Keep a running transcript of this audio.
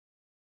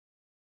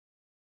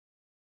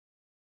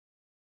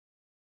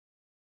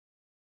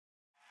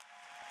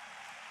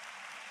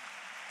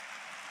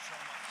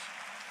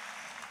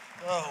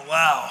Oh,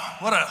 wow.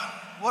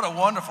 What a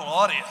wonderful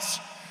audience.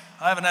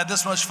 I haven't had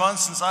this much fun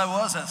since I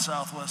was at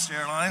Southwest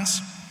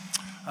Airlines.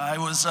 I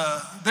was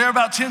there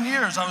about 10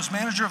 years. I was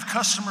manager of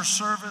customer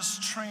service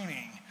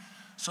training.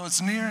 So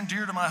it's near and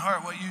dear to my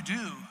heart. What you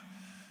do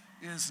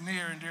is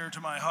near and dear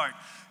to my heart.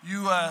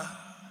 You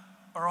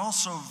are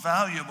also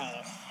valuable.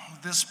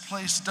 This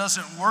place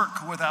doesn't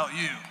work without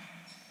you.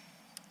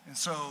 And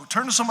so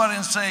turn to somebody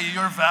and say,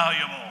 you're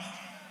valuable.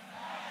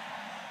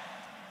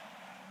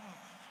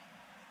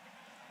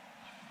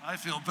 I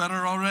feel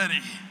better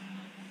already.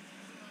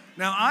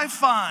 Now, I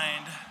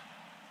find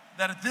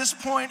that at this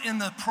point in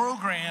the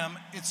program,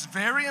 it's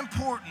very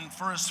important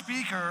for a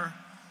speaker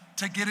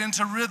to get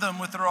into rhythm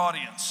with their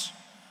audience.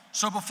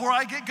 So before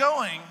I get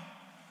going,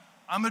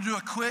 I'm gonna do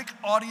a quick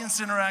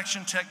audience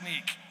interaction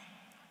technique.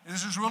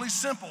 This is really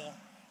simple.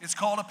 It's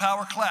called a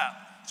power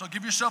clap. So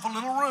give yourself a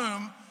little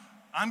room.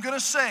 I'm gonna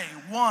say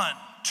 1,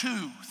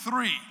 2,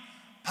 3,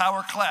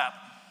 power clap.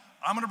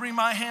 I'm gonna bring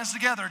my hands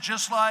together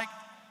just like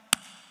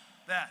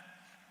that.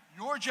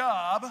 Your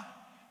job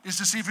is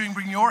to see if you can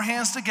bring your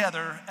hands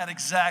together at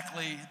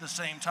exactly the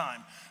same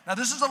time. Now,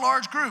 this is a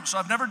large group, so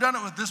I've never done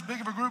it with this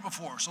big of a group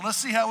before. So let's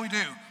see how we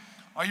do.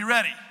 Are you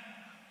ready?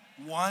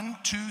 1,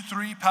 2,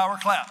 3, power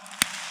clap.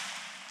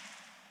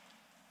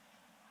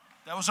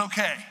 That was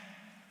okay.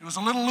 It was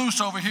a little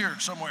loose over here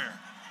somewhere.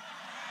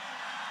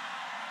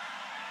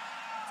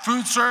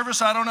 Food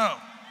service, I don't know.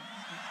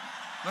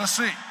 Let's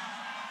see.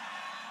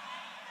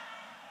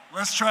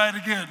 Let's try it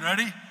again.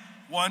 Ready?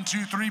 1,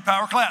 2, 3,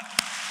 power clap.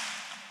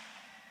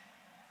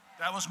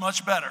 That was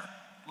much better.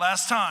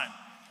 Last time.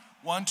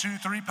 1, 2,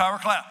 3, power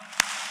clap.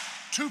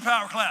 2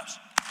 power claps.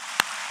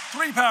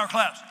 3 power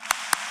claps.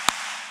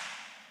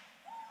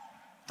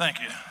 Thank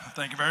you.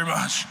 Thank you very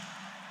much.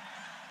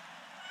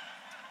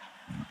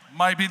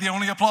 Might be the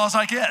only applause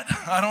I get.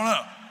 I don't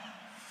know.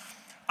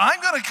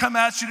 I'm going to come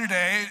at you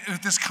today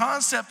with this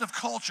concept of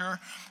culture,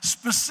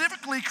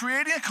 specifically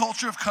creating a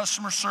culture of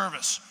customer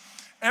service.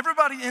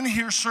 Everybody in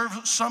here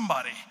serves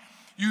somebody.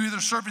 You're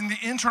either serving the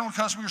internal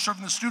customer, you're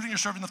serving the student, you're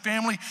serving the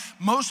family.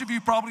 Most of you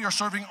probably are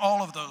serving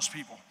all of those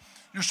people.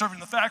 You're serving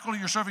the faculty,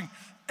 you're serving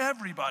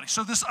everybody.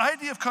 So this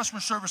idea of customer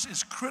service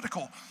is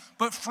critical,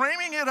 but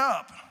framing it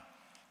up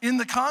in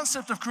the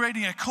concept of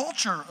creating a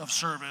culture of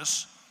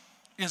service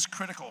is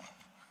critical.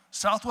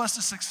 Southwest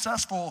is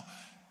successful,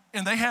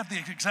 and they have the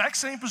exact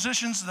same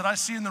positions that I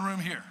see in the room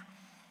here.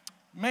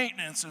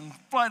 Maintenance and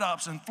flight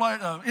ops and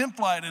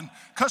in-flight and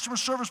customer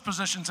service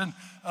positions and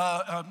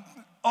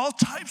all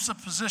types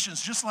of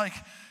positions, just like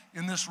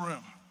in this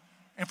room.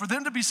 And for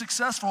them to be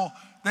successful,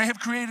 they have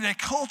created a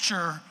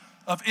culture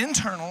of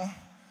internal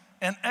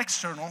and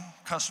external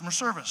customer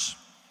service.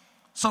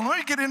 So let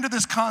me get into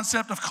this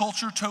concept of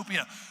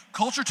culture-topia.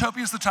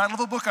 Culture-topia is the title of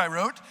a book I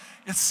wrote.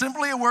 It's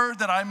simply a word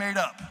that I made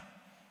up.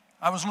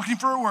 I was looking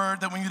for a word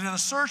that when you did a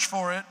search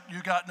for it,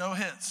 you got no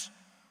hits.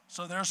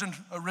 So there's an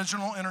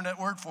original internet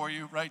word for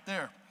you right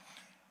there.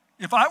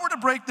 If I were to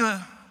break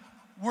the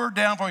word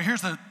down for you,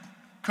 here's the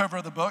cover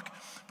of the book,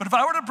 but if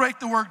I were to break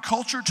the word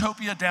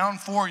culture-topia down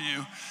for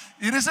you,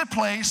 it is a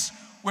place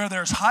where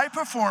there's high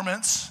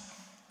performance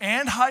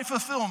and high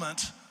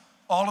fulfillment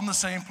all in the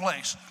same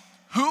place.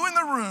 Who in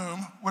the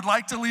room would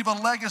like to leave a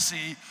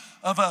legacy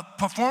of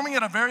performing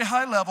at a very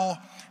high level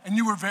and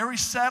you were very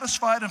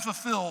satisfied and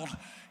fulfilled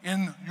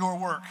in your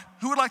work?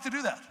 Who would like to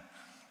do that?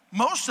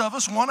 Most of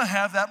us want to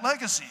have that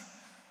legacy.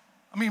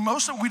 I mean,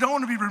 we don't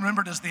want to be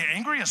remembered as the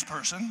angriest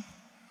person.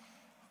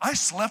 I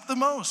slept the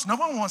most. No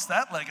one wants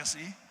that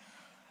legacy,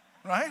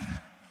 right?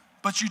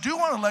 But you do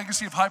want a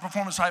legacy of high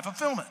performance, high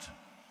fulfillment,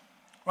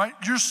 right?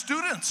 Your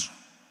students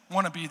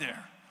want to be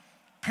there.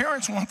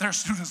 Parents want their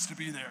students to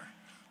be there,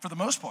 for the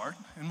most part,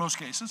 in most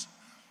cases.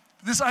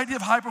 This idea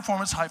of high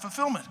performance, high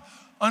fulfillment.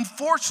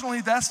 Unfortunately,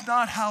 that's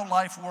not how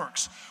life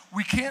works.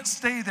 We can't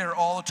stay there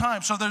all the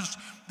time. So there's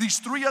these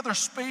 3 other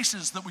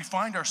spaces that we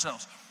find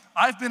ourselves.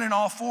 I've been in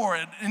all 4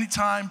 at any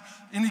time,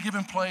 any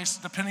given place,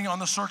 depending on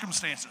the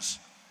circumstances.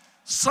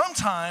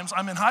 Sometimes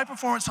I'm in high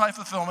performance, high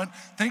fulfillment,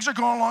 things are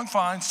going along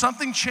fine,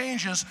 something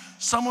changes,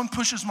 someone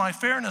pushes my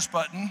fairness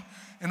button,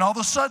 and all of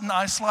a sudden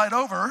I slide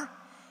over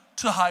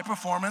to high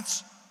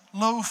performance,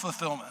 low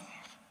fulfillment.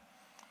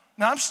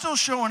 Now I'm still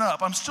showing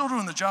up, I'm still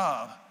doing the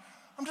job,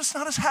 I'm just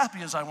not as happy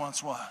as I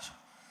once was.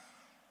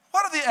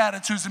 What are the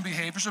attitudes and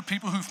behaviors of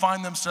people who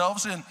find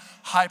themselves in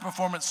high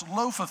performance,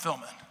 low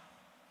fulfillment?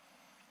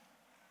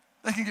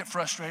 They can get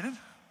frustrated,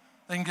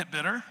 they can get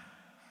bitter,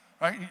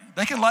 right?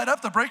 They can light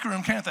up the break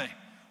room, can't they?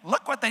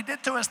 Look what they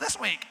did to us this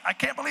week. I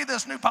can't believe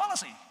this new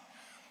policy.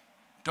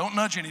 Don't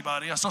nudge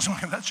anybody. I saw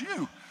someone, that's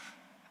you,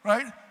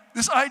 right?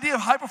 This idea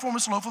of high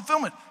performance, low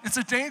fulfillment, it's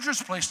a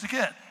dangerous place to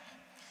get.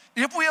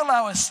 If we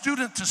allow a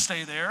student to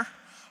stay there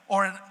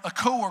or a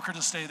coworker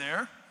to stay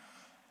there,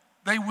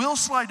 they will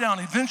slide down.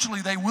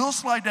 Eventually, they will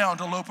slide down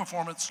to low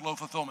performance, low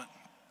fulfillment.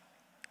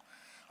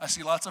 I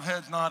see lots of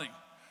heads nodding,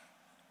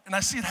 and I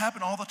see it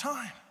happen all the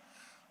time.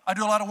 I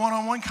do a lot of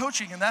one-on-one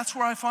coaching, and that's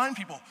where I find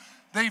people.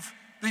 They've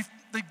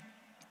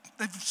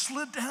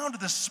slid down to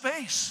this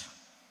space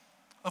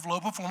of low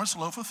performance,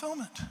 low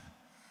fulfillment.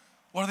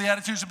 What are the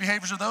attitudes and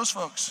behaviors of those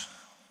folks?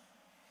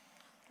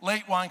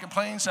 Late, whine,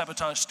 complain,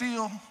 sabotage,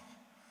 steal.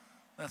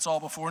 That's all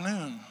before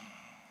noon.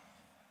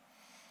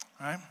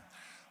 All right?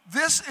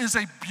 This is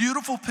a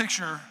beautiful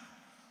picture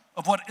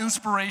of what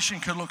inspiration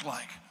could look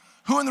like.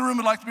 Who in the room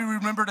would like to be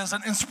remembered as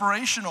an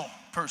inspirational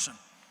person?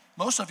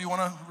 Most of you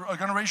are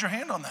going to raise your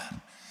hand on that.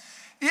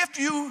 If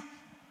you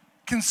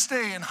can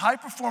stay in high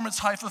performance,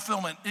 high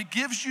fulfillment, it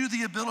gives you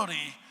the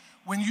ability,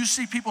 when you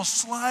see people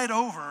slide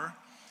over,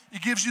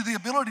 it gives you the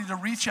ability to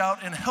reach out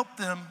and help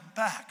them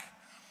back.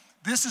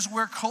 This is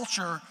where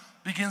culture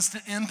begins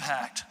to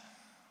impact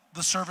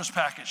the service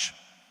package,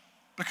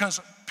 because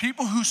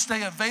people who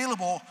stay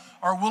available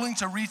are willing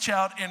to reach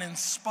out and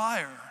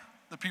inspire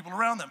the people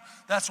around them.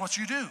 That's what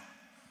you do.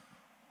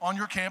 On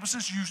your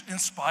campuses, you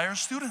inspire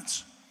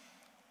students.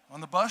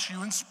 On the bus,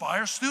 you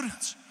inspire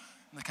students.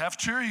 In the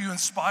cafeteria, you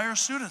inspire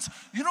students.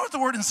 You know what the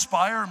word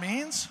inspire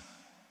means?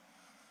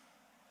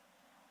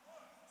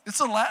 It's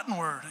a Latin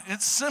word.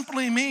 It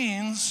simply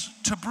means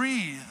to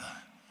breathe.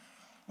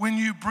 When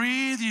you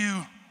breathe,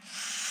 you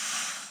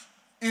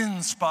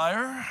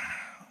inspire.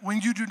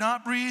 When you do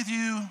not breathe,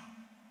 you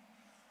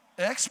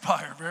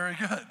expire. Very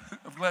good.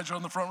 I'm glad you're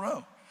on the front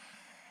row.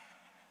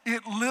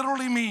 It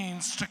literally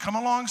means to come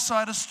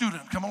alongside a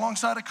student, come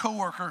alongside a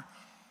coworker,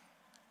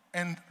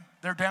 and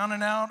they're down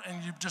and out,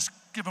 and you just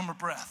give them a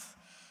breath.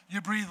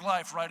 You breathe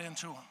life right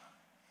into them.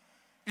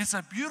 It's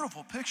a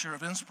beautiful picture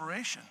of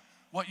inspiration,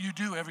 what you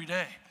do every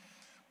day.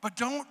 But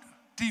don't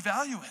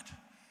devalue it.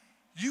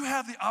 You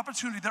have the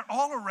opportunity. They're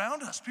all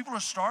around us. People are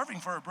starving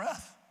for a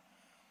breath.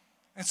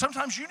 And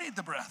sometimes you need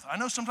the breath. I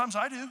know sometimes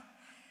I do.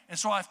 And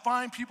so I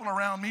find people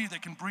around me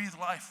that can breathe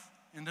life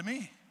into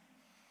me.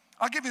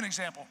 I'll give you an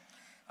example.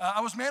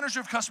 I was manager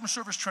of customer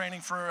service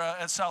training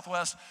at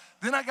Southwest.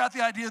 Then I got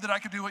the idea that I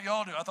could do what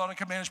y'all do. I thought I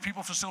could manage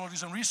people,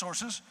 facilities, and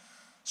resources.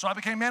 So I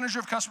became manager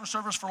of customer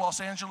service for Los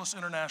Angeles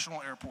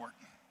International Airport.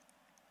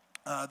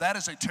 That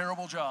is a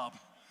terrible job.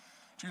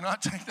 Do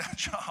not take that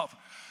job.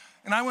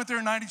 And I went there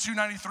in 92,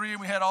 93,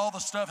 and we had all the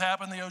stuff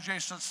happen, the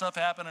OJ stuff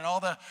happen, and all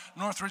the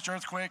Northridge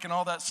earthquake and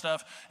all that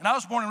stuff. And I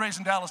was born and raised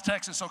in Dallas,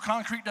 Texas, so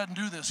concrete doesn't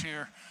do this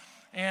here.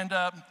 And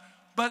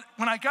but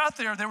when I got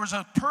there, there was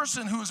a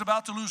person who was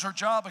about to lose her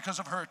job because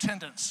of her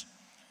attendance.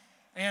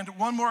 And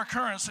one more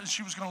occurrence, and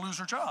she was going to lose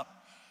her job.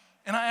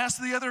 And I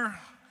asked the other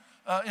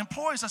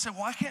employees, I said,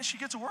 why can't she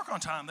get to work on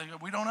time? They go,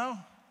 we don't know.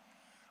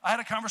 I had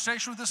a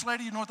conversation with this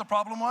lady. You know what the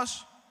problem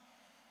was?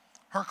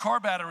 Her car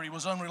battery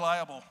was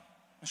unreliable,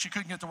 and she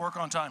couldn't get to work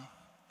on time.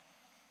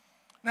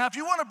 Now, if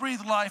you want to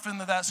breathe life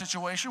into that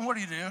situation, what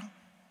do?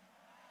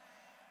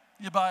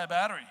 You buy a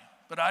battery.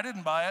 But I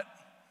didn't buy it.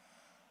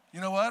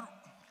 You know what?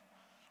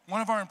 One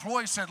of our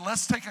employees said,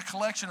 let's take a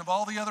collection of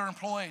all the other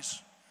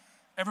employees.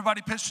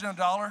 Everybody pitched in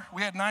 $1.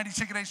 We had 90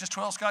 ticket agents,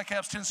 12 sky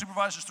caps, 10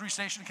 supervisors, 3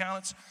 station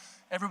accountants.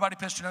 Everybody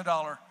pitched in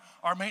 $1.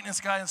 Our maintenance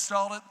guy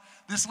installed it.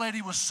 This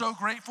lady was so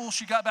grateful.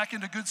 She got back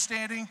into good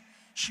standing.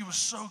 She was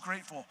so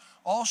grateful.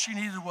 All she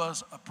needed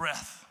was a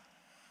breath.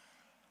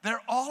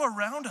 They're all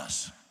around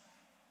us.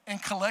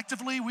 And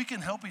collectively, we can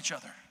help each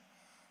other.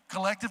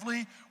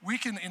 Collectively, we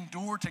can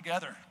endure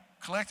together.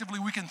 Collectively,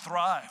 we can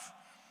thrive.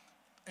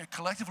 And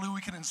collectively,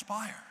 we can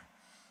inspire.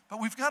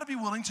 But we've got to be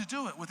willing to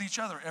do it with each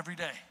other every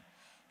day.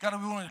 Got to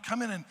be willing to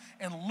come in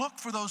and look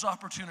for those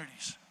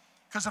opportunities.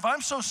 Because if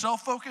I'm so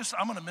self-focused,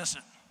 I'm going to miss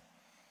it.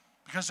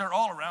 Because they're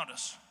all around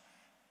us.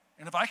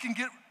 And if I can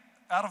get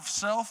out of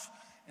self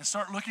and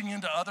start looking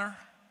into other,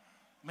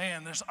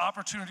 man, there's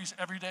opportunities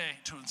every day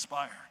to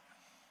inspire.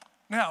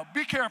 Now,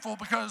 be careful,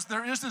 because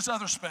there is this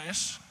other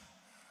space.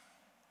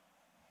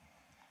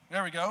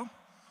 There we go.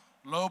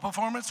 Low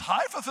performance,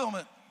 high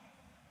fulfillment.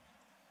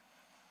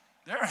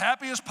 They're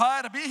happy as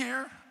pie to be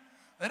here.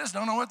 They just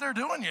don't know what they're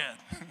doing yet.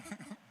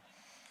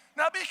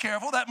 Now, be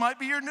careful. That might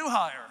be your new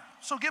hire.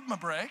 So give them a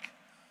break.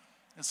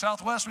 At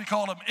Southwest, we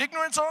call them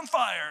ignorance on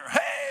fire.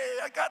 Hey,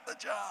 I got the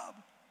job.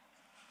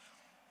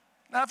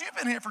 Now, if you've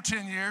been here for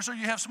 10 years, or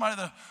you have somebody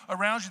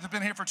around you that's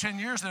been here for 10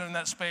 years that are in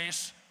that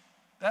space,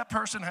 that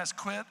person has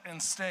quit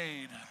and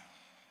stayed.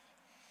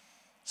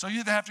 So you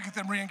either have to get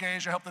them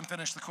re-engaged or help them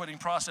finish the quitting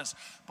process.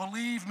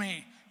 Believe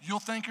me, you'll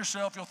thank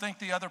yourself, you'll thank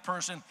the other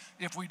person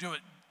if we do it.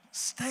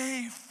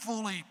 Stay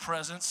fully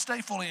present,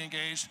 stay fully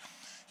engaged.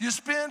 You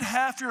spend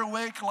half your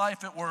awake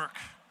life at work.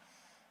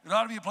 It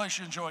ought to be a place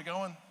you enjoy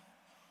going.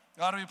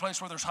 It ought to be a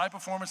place where there's high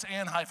performance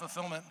and high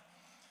fulfillment.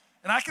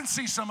 And I can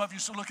see some of you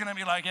looking at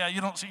me like, yeah,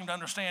 you don't seem to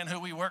understand who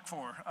we work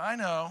for. I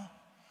know.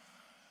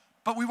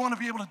 But we want to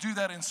be able to do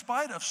that in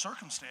spite of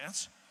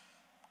circumstance,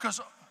 because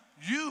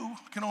you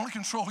can only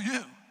control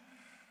you,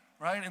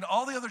 right? And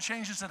all the other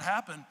changes that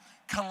happen,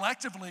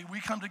 collectively, we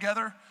come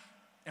together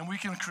and we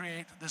can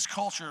create this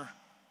culture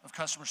of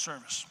customer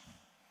service.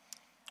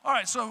 All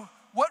right, so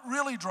what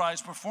really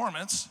drives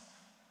performance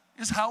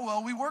is how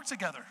well we work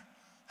together.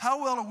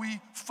 How well are we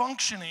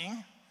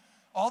functioning,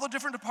 all the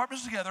different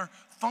departments together,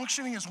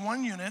 functioning as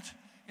one unit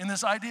in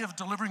this idea of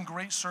delivering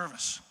great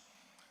service.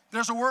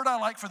 There's a word I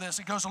like for this.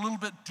 It goes a little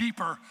bit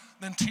deeper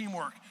than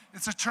teamwork.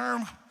 It's a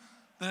term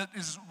that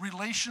is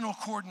relational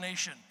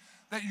coordination.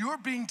 that you're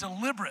being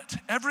deliberate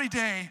every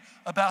day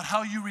about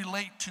how you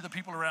relate to the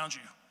people around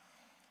you.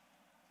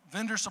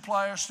 Vendors,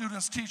 suppliers,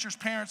 students, teachers,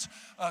 parents,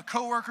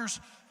 coworkers,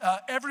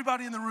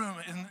 everybody in the room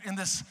in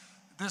this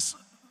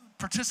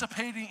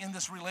participating in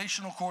this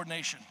relational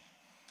coordination.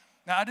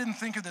 Now, I didn't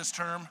think of this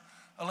term.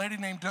 A lady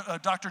named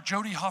Dr.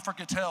 Jody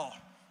Hoffer-Gattel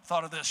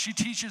thought of this. She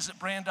teaches at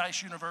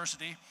Brandeis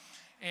University,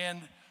 and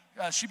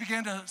she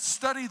began to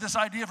study this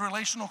idea of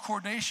relational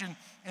coordination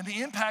and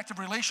the impact of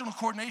relational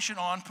coordination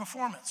on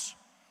performance.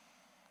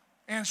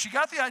 And she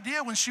got the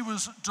idea when she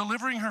was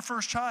delivering her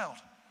first child.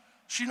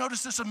 She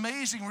noticed this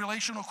amazing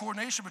relational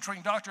coordination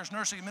between doctors,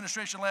 nursing,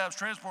 administration, labs,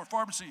 transport,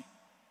 pharmacy.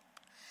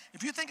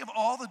 If you think of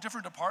all the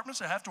different departments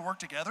that have to work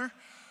together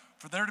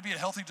for there to be a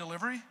healthy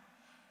delivery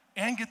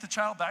and get the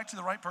child back to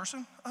the right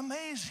person,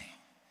 amazing.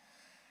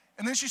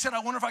 And then she said, I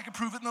wonder if I could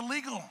prove it in the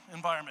legal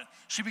environment.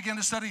 She began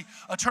to study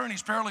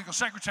attorneys, paralegals,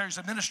 secretaries,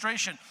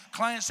 administration.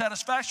 Client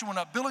satisfaction went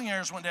up, billing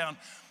errors went down.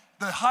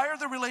 The higher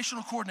the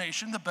relational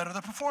coordination, the better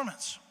the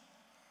performance.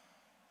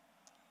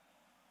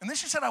 And then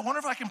she said, I wonder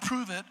if I can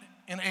prove it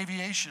in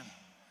aviation.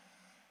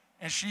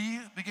 And she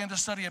began to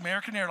study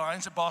American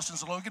Airlines at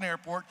Boston's Logan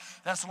Airport.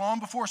 That's long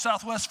before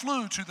Southwest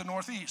flew to the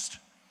Northeast.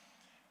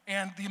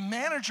 And the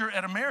manager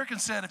at American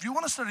said, if you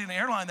want to study an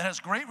airline that has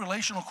great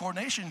relational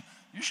coordination,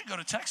 you should go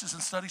to Texas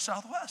and study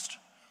Southwest.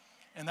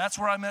 And that's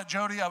where I met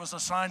Jody. I was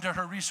assigned to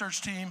her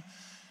research team.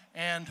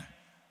 And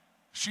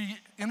she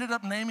ended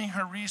up naming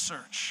her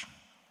research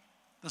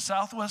the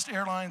Southwest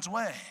Airlines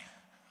Way: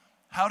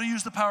 how to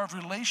use the power of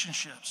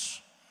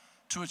relationships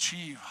to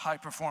achieve high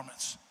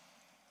performance.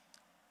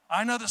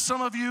 I know that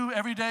some of you,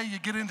 every day, you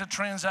get into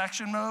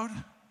transaction mode,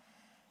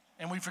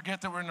 and we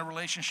forget that we're in a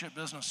relationship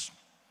business.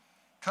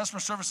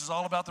 Customer service is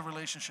all about the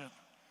relationship.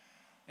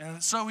 And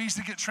it's so easy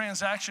to get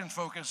transaction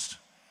focused,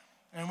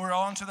 and we're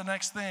on to the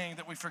next thing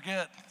that we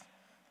forget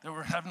that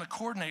we're having to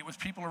coordinate with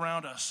people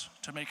around us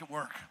to make it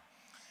work.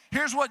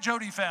 Here's what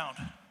Jody found,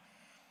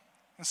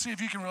 and see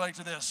if you can relate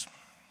to this.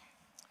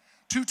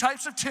 2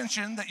 types of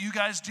tension that you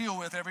guys deal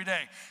with every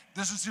day.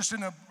 This is just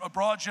in a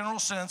broad general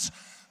sense.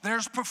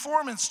 There's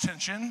performance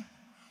tension.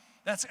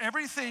 That's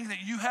everything that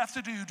you have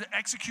to do to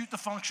execute the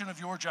function of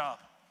your job.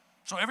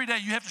 So every day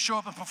you have to show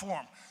up and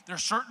perform.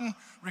 There's certain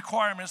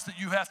requirements that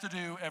you have to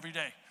do every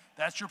day.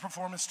 That's your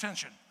performance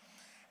tension.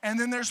 And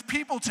then there's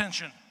people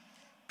tension.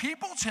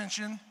 People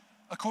tension,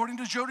 according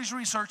to Jody's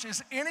research,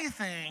 is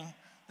anything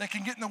that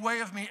can get in the way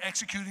of me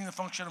executing the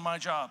function of my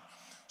job.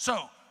 So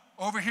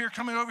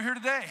coming over here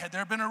today, had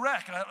there been a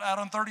wreck out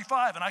on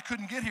 35 and I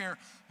couldn't get here,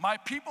 my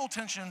people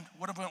tension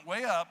would have went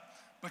way up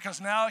because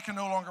now I can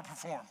no longer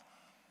perform,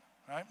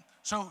 right?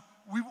 So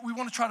we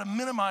want to try to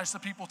minimize the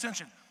people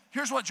tension.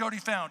 Here's what Jody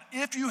found.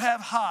 If you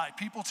have high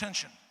people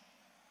tension,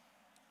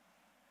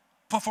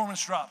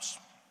 performance drops.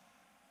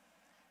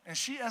 And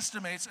she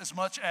estimates as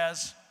much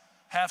as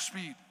half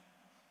speed.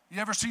 You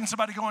ever seen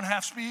somebody going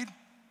half speed?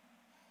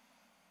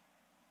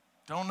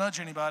 Don't nudge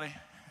anybody.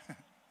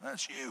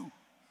 That's you.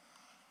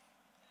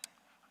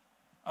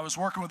 I was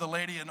working with a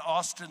lady in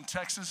Austin,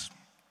 Texas.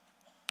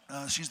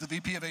 She's the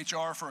VP of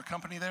HR for a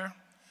company there.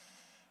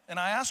 And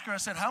I asked her, I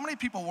said, how many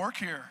people work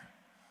here?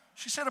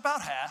 She said,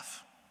 about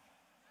half.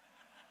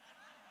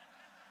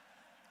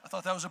 I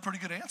thought that was a pretty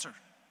good answer.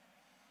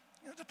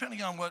 You know,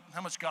 depending on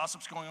how much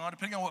gossip's going on,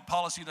 depending on what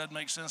policy doesn't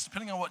make sense,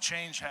 depending on what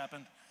change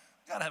happened,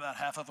 got to have about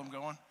half of them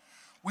going.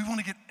 We want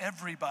to get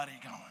everybody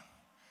going.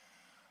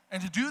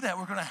 And to do that,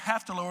 we're going to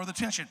have to lower the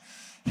tension.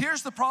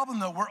 Here's the problem,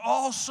 though. We're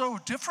all so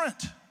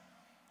different.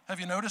 Have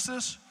you noticed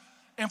this?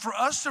 And for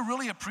us to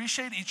really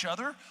appreciate each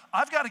other,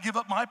 I've got to give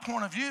up my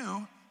point of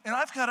view, and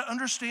I've got to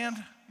understand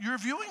your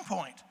viewing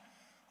point.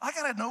 I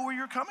got to know where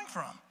you're coming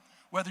from.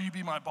 Whether you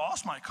be my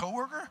boss, my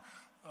coworker,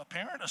 a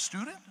parent, a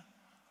student,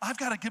 I've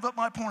got to give up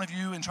my point of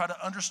view and try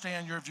to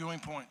understand your viewing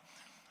point.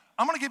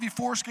 I'm going to give you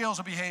 4 scales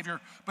of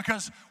behavior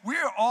because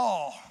we're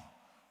all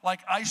like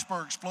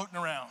icebergs floating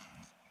around.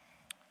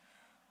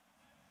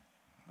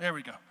 There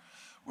we go.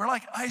 We're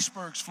like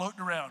icebergs floating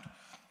around.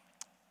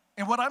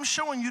 And what I'm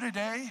showing you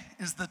today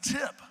is the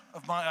tip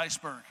of my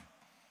iceberg,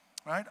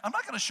 right? I'm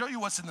not going to show you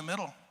what's in the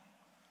middle.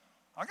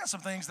 I got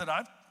some things that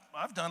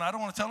I've done I don't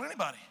want to tell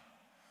anybody.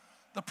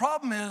 The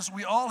problem is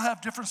we all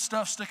have different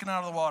stuff sticking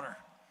out of the water.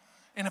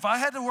 And if I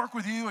had to work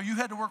with you or you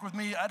had to work with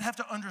me, I'd have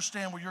to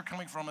understand where you're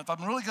coming from if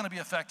I'm really going to be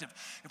effective.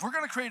 If we're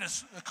going to create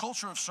a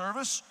culture of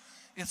service,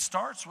 it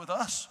starts with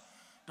us,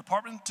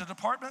 department to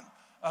department.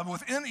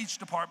 Within each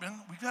department,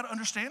 we've got to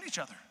understand each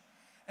other.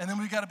 And then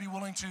we've got to be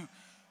willing to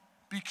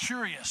be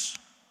curious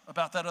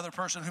about that other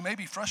person who may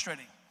be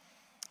frustrating.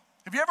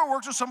 Have you ever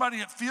worked with somebody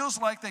that feels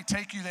like they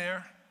take you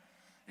there?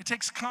 It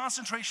takes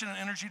concentration and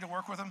energy to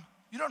work with them.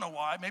 You don't know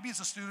why. Maybe it's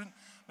a student,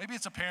 maybe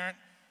it's a parent,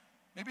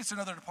 maybe it's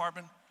another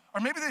department,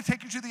 or maybe they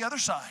take you to the other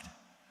side.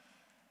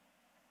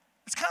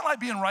 It's kind of like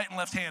being right and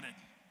left-handed.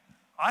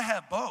 I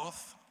have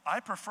both. I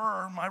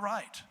prefer my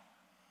right.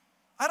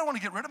 I don't want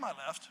to get rid of my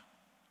left.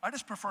 I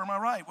just prefer my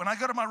right. When I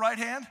go to my right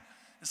hand,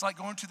 it's like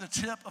going to the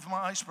tip of my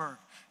iceberg.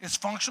 It's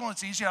functional,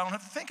 it's easy, I don't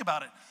have to think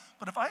about it.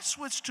 But if I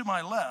switch to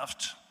my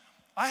left,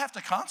 I have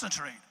to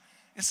concentrate.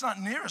 it's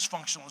not near as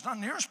functional. It's not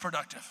near as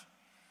productive.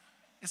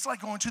 It's like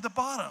going to the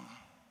bottom,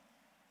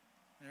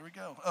 there we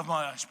go, of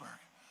my iceberg.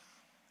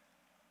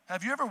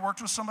 Have you ever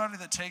worked with somebody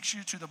that takes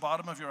you to the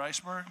bottom of your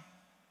iceberg?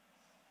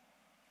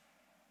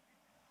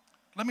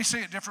 Let me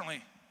say it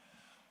differently.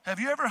 Have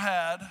you ever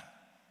had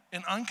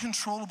an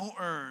uncontrollable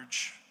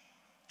urge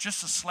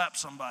just to slap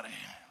somebody?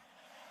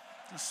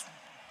 Just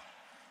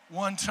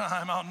one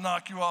time, I'll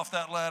knock you off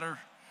that ladder.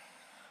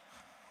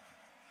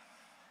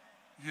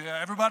 Yeah,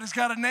 everybody's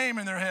got a name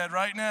in their head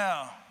right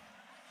now.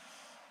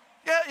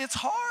 Yeah, it's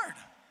hard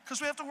because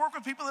we have to work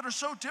with people that are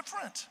so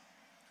different.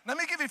 Let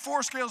me give you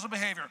 4 scales of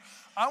behavior.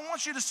 I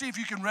want you to see if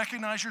you can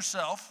recognize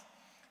yourself,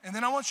 and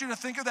then I want you to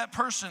think of that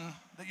person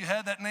that you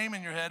had that name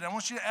in your head, and I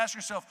want you to ask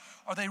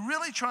yourself, are they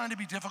really trying to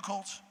be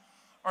difficult?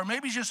 Or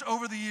maybe just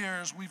over the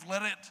years, we've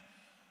let it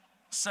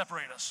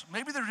separate us.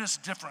 Maybe they're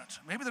just different.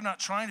 Maybe they're not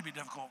trying to be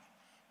difficult.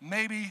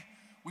 Maybe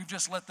we've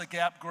just let the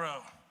gap grow.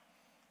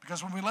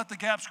 Because when we let the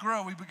gaps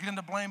grow, we begin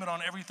to blame it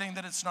on everything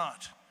that it's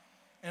not.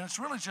 And it's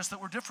really just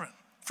that we're different.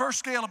 First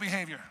scale of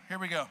behavior, here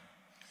we go.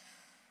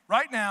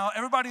 Right now,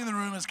 everybody in the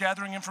room is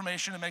gathering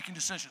information and making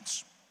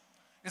decisions.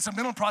 It's a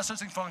mental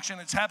processing function.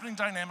 It's happening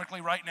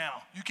dynamically right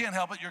now. You can't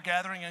help it. You're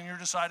gathering and you're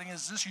deciding,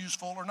 is this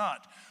useful or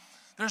not?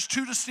 There's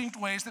 2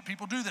 distinct ways that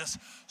people do this.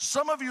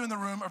 Some of you in the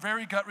room are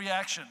very gut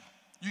reaction.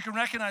 You can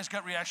recognize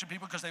gut reaction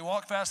people because they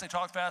walk fast, they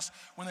talk fast.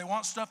 When they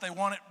want stuff, they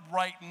want it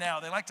right now.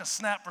 They like to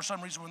snap for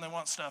some reason when they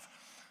want stuff.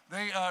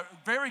 They are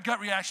very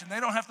gut reaction. They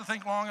don't have to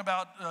think long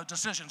about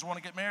decisions. Want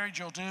to get married,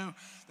 you'll do.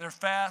 They're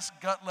fast,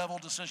 gut level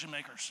decision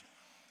makers.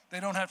 They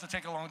don't have to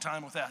take a long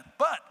time with that.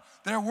 But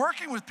they're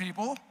working with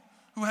people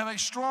who have a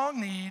strong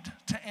need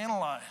to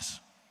analyze.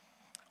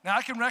 Now,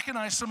 I can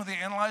recognize some of the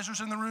analyzers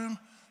in the room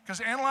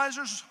because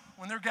analyzers,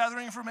 when they're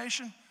gathering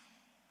information,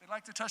 they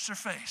like to touch their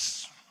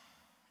face.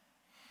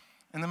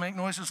 And they make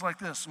noises like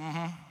this.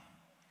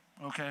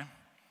 Okay.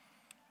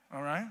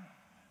 All right.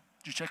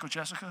 Did you check with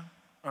Jessica?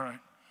 All right.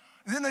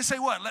 And then they say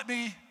what? Let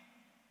me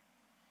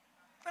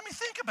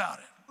think about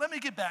it. Let me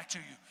get back to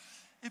you.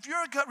 If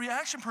you're a gut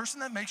reaction person,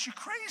 that makes you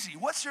crazy.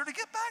 What's there to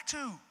get back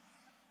to?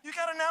 You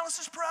got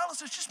analysis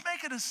paralysis. Just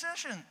make a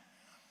decision.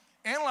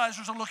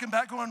 Analyzers are looking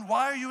back going,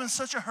 why are you in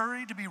such a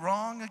hurry to be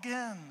wrong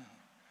again?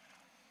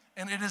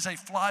 And it is a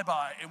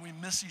flyby, and we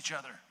miss each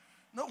other.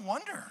 No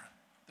wonder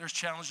there's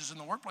challenges in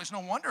the workplace. No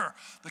wonder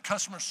the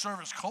customer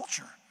service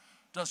culture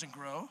doesn't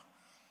grow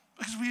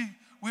because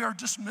we are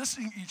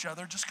dismissing each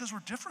other just because we're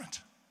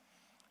different.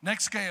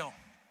 Next scale.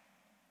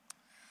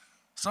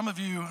 Some of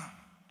you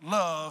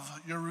love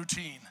your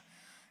routine.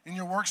 In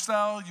your work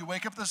style, you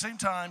wake up at the same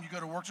time, you go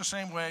to work the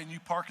same way, and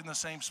you park in the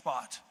same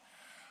spot.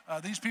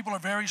 These people are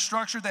very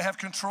structured. They have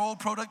controlled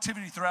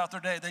productivity throughout their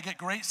day. They get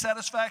great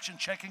satisfaction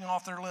checking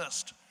off their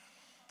list.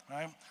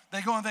 Right?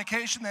 They go on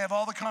vacation, they have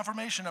all the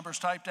confirmation numbers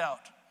typed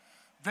out.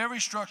 Very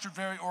structured,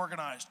 very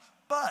organized.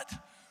 But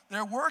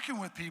they're working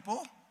with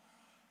people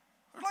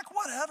who are like,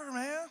 whatever,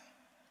 man,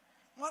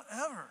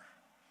 whatever.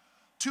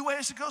 2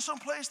 ways to go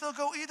someplace, they'll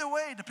go either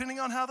way, depending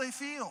on how they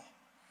feel.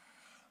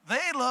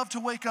 They love to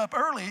wake up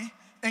early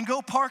and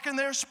go park in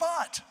their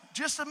spot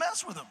just to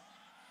mess with them,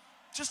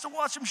 just to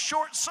watch them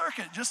short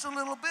circuit just a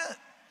little bit.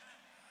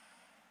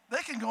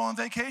 They can go on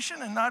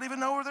vacation and not even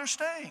know where they're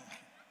staying.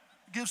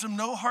 It gives them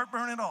no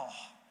heartburn at all.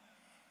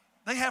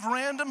 They have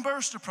random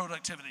bursts of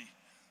productivity.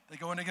 They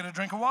go in to get a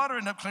drink of water,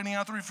 end up cleaning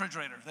out the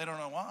refrigerator. They don't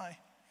know why.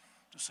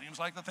 Just seems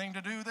like the thing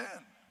to do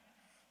then.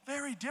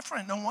 Very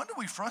different. No wonder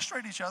we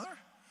frustrate each other.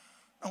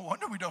 No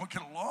wonder we don't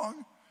get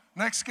along.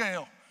 Next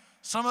scale.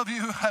 Some of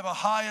you have a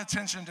high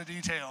attention to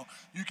detail.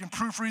 You can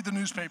proofread the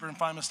newspaper and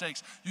find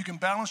mistakes. You can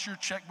balance your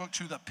checkbook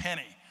to the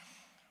penny,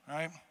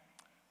 right?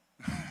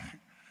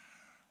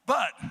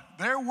 But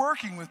they're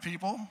working with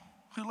people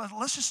who,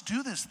 let's just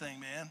do this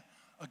thing, man.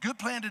 A good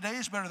plan today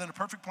is better than a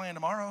perfect plan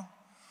tomorrow.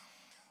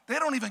 They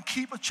don't even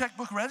keep a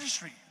checkbook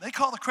registry. They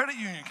call the credit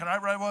union. Can I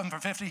write one for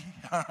 50?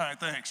 All right,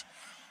 thanks.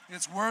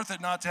 It's worth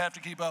it not to have to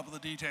keep up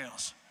with the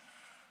details.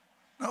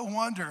 No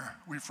wonder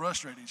we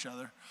frustrate each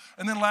other.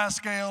 And then last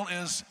scale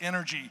is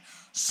energy.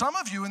 Some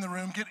of you in the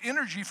room get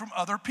energy from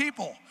other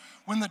people.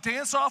 When the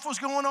dance-off was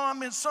going on,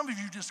 man, some of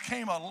you just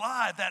came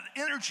alive, that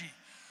energy,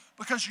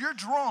 because you're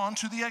drawn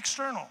to the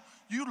external.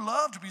 You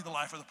love to be the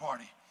life of the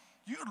party.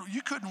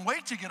 You couldn't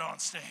wait to get on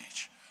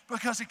stage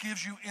because it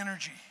gives you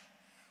energy,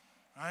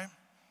 right?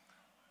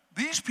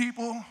 These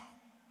people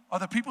are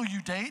the people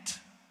you date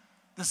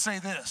that say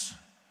this: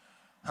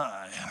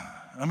 hi,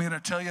 I'm going to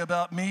tell you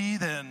about me,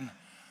 then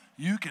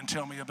you can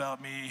tell me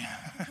about me.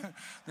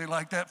 They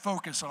like that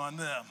focus on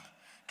them.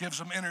 Gives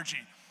them energy.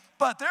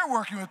 But they're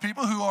working with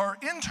people who are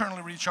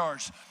internally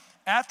recharged.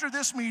 After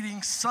this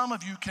meeting, some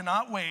of you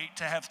cannot wait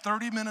to have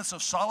 30 minutes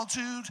of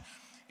solitude,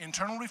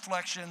 internal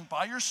reflection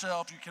by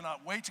yourself. You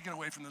cannot wait to get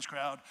away from this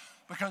crowd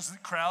because the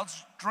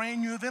crowds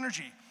drain you of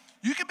energy.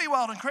 You can be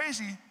wild and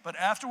crazy, but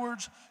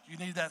afterwards, you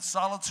need that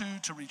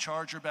solitude to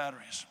recharge your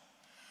batteries.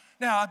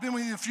 Now, I've been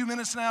with you a few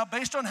minutes now.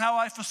 Based on how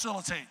I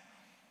facilitate,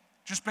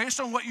 just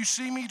based on what you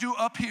see me do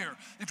up here,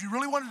 if you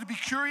really wanted to be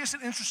curious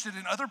and interested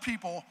in other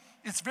people,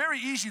 it's very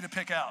easy to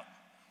pick out.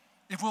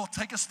 if we'll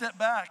take a step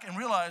back and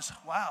realize,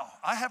 wow,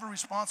 I have a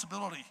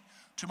responsibility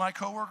to my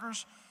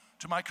coworkers,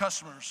 to my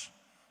customers,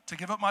 to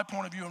give up my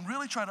point of view and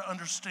really try to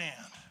understand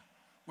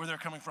where they're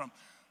coming from.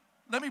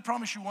 Let me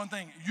promise you one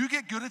thing. You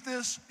get good at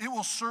this, it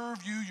will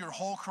serve you your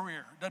whole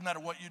career. Doesn't matter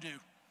what you do.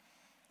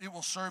 It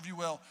will serve you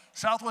well.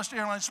 Southwest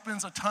Airlines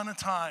spends a ton of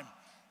time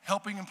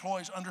helping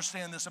employees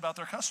understand this about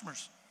their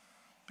customers,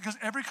 because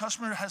every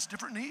customer has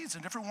different needs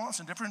and different wants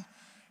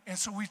and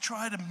so we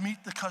try to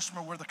meet the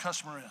customer where the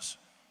customer is.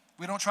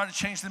 We don't try to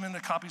change them into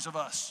copies of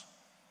us,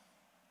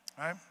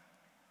 all right?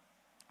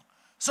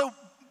 So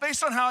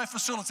based on how I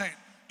facilitate,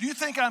 do you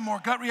think I'm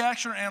more gut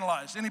reaction or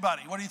analyzed?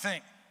 Anybody, what do you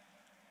think?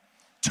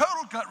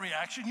 Total gut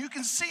reaction, you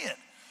can see it.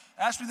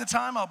 Ask me the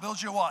time, I'll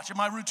build you a watch. Am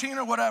I routine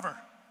or whatever?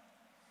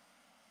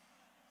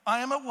 I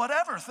am a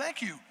whatever,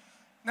 thank you.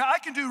 Now I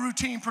can do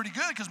routine pretty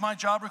good because my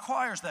job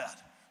requires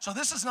that. So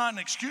this is not an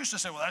excuse to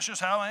say, well, that's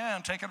just how I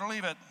am, take it or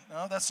leave it.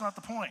 No, that's not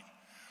the point.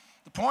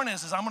 The point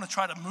is I'm gonna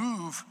try to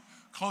move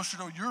closer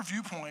to your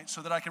viewpoint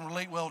so that I can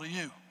relate well to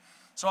you.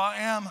 So I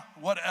am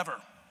whatever.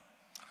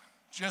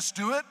 Just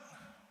do it,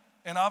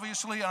 and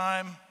obviously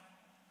I'm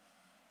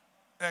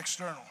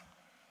external.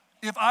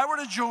 If I were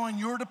to join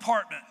your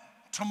department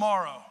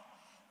tomorrow,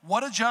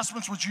 what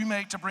adjustments would you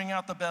make to bring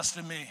out the best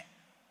in me?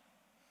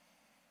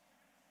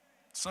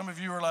 Some of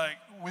you are like,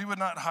 we would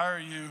not hire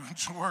you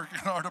to work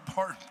in our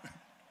department.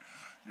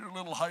 You're a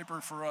little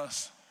hyper for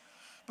us.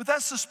 But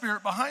that's the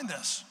spirit behind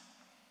this,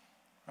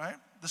 right?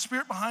 The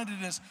spirit behind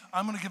it is,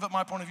 I'm gonna give up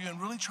my point of view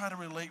and really try to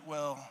relate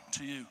well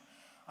to you.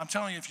 I'm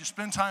telling you, if you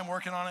spend time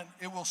working on it,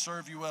 it will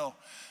serve you well.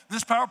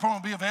 This PowerPoint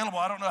will be available.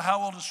 I don't know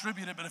how we'll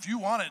distribute it, but if you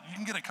want it, you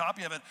can get a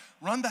copy of it.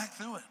 Run back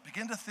through it.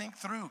 Begin to think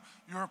through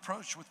your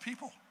approach with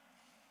people,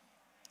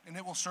 and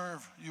it will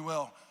serve you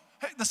well.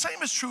 Hey, the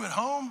same is true at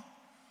home.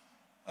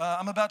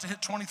 I'm about to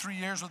hit 23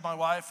 years with my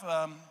wife.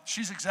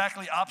 She's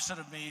exactly opposite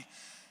of me,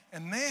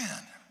 and man,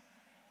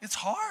 it's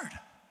hard.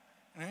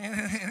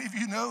 And any of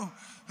you know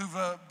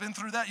who've been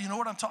through that, you know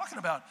what I'm talking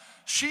about.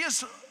 She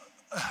is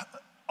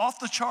off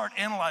the chart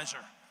analyzer.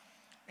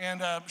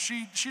 And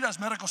she does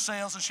medical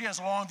sales, and she has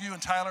Longview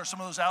and Tyler,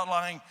 some of those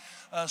outlying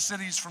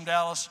cities from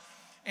Dallas.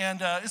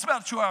 And it's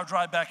about a 2-hour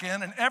drive back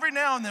in. And every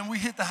now and then we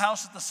hit the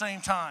house at the same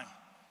time.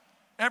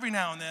 Every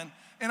now and then.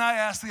 And I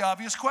ask the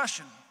obvious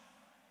question,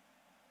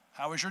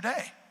 how was your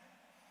day?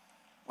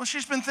 Well,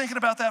 she's been thinking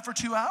about that for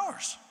 2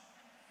 hours.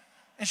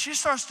 And she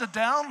starts to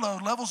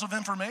download levels of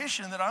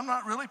information that I'm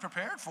not really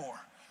prepared for,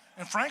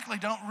 and frankly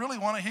don't really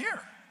want to hear.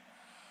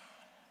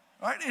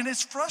 Right? And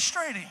it's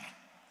frustrating.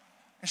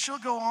 And she'll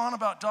go on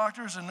about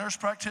doctors and nurse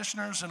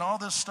practitioners and all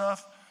this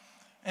stuff.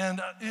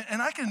 And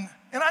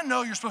I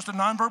know you're supposed to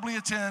non-verbally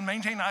attend,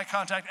 maintain eye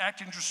contact,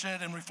 act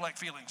interested, and reflect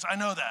feelings. I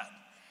know that.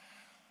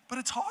 But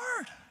it's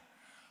hard.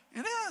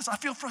 It is. I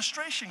feel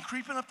frustration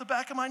creeping up the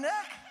back of my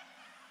neck.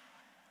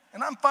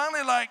 And I'm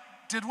finally like,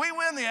 did we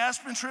win the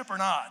Aspen trip or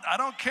not? I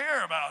don't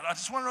care about it. I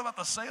just want to know about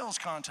the sales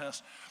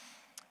contest.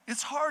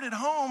 It's hard at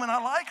home, and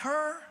I like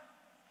her.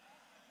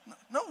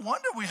 No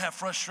wonder we have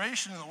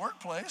frustration in the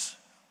workplace.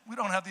 We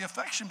don't have the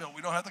affection built.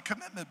 We don't have the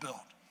commitment built.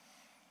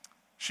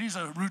 She's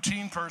a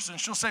routine person.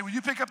 She'll say, will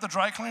you pick up the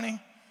dry cleaning?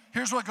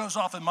 Here's what goes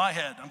off in my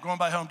head. I'm going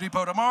by Home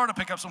Depot tomorrow to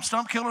pick up some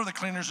stump killer. The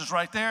cleaners is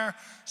right there.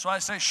 So I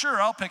say, sure,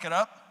 I'll pick it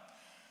up.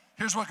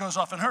 Here's what goes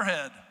off in her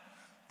head.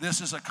 This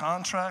is a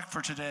contract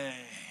for today.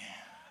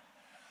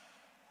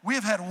 We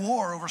have had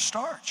war over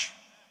starch.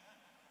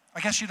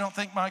 I guess you don't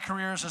think my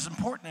career is as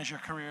important as your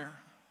career.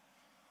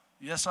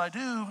 Yes, I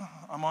do.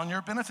 I'm on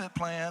your benefit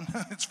plan.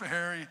 It's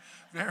very,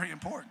 very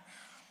important.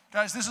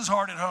 Guys, this is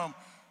hard at home.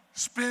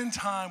 Spend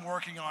time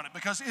working on it,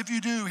 because if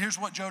you do, here's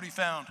what Jody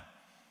found.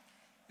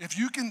 If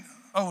you can,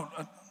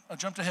 I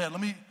jumped ahead.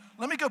 Let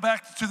me go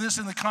back to this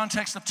in the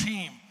context of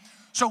team.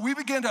 So we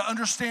begin to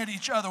understand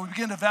each other. We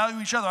begin to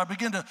value each other. I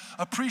begin to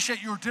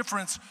appreciate your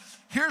difference.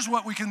 Here's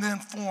what we can then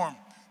form.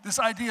 This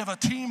idea of a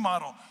team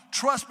model.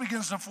 Trust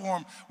begins to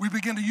form. We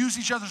begin to use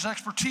each other's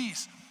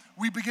expertise.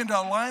 We begin to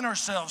align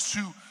ourselves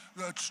to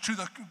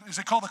the, is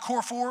it called the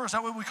core four? Is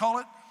that what we call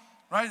it?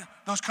 Right?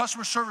 Those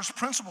customer service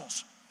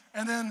principles.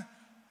 And then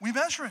we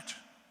measure it.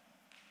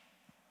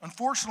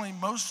 Unfortunately,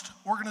 most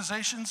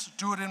organizations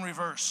do it in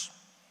reverse.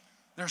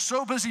 They're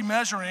so busy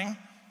measuring,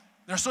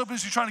 they're so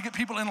busy trying to get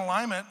people in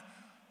alignment,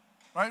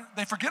 right?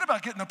 They forget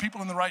about getting the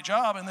people in the right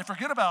job, and they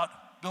forget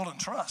about building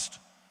trust.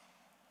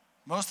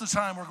 Most of the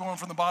time, we're going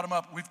from the bottom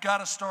up. We've got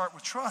to start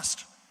with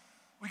trust.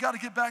 We got to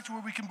get back to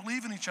where we can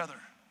believe in each other.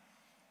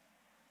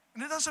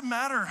 And it doesn't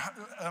matter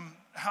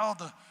how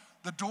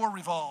the door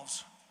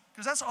revolves,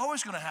 because that's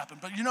always going to happen.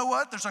 But you know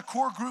what? There's a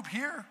core group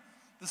here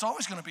that's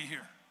always going to be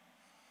here.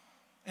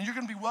 And you're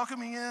going to be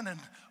welcoming in and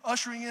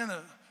ushering in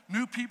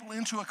new people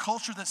into a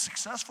culture that's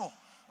successful,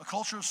 a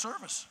culture of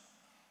service.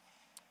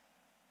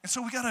 And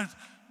so we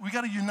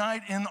got to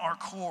unite in our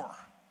core,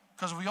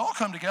 because if we all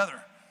come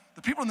together,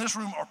 the people in this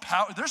room are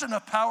power. There's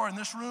enough power in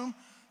this room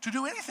to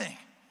do anything.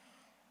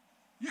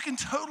 You can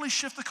totally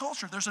shift the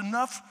culture. There's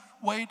enough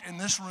weight in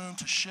this room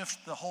to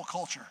shift the whole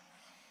culture.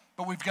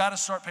 But we've got to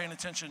start paying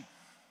attention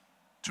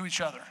to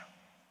each other.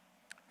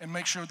 and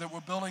make sure that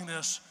we're building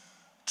this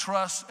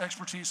trust,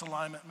 expertise,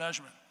 alignment,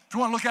 measurement. If you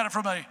want to look at it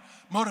from a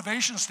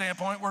motivation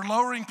standpoint, we're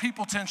lowering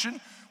people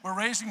tension, we're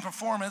raising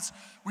performance.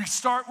 We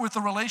start with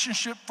the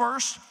relationship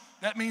first.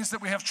 That means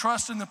that we have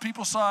trust in the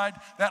people side.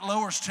 That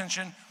lowers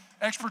tension.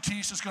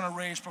 Expertise is going to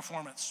raise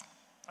performance.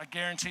 I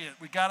guarantee it.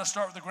 We got to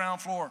start with the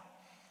ground floor.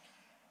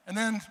 And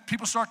then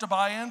people start to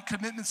buy in.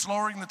 Commitment's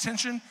lowering the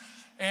tension,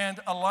 and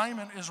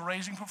alignment is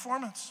raising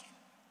performance.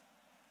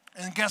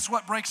 And guess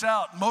what breaks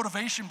out?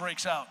 Motivation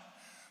breaks out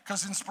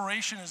because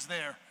inspiration is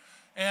there.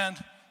 And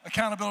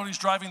accountability is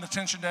driving the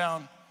tension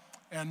down,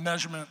 and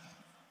measurement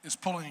is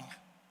pulling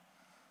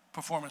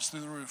performance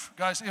through the roof.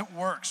 Guys, it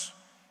works.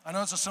 I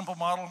know it's a simple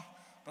model,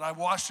 but I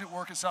watched it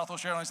work at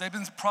Southwest Airlines. They've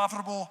been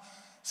profitable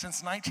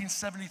since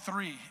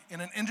 1973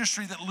 in an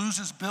industry that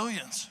loses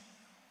billions.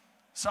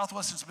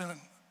 Southwest has been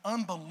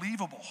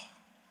unbelievable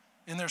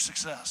in their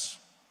success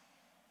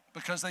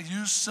because they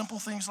use simple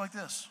things like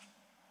this: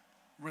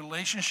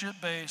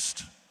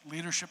 relationship-based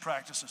leadership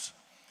practices.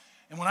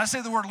 And when I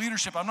say the word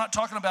leadership, I'm not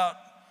talking about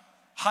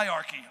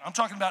hierarchy. I'm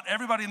talking about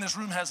everybody in this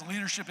room has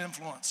leadership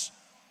influence.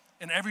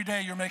 And every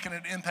day you're making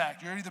an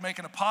impact. You're either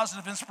making a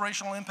positive,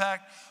 inspirational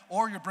impact,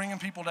 or you're bringing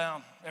people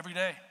down every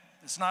day.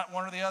 It's not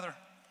one or the other.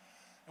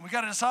 And we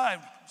got to decide.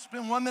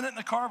 Spend 1 minute in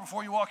the car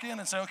before you walk in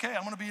and say, okay,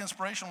 I'm going to be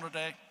inspirational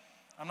today.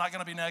 I'm not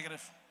going to be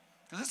negative.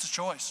 Because it's a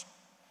choice.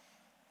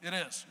 It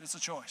is. It's a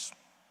choice.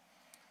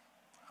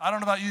 I don't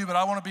know about you, but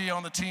I want to be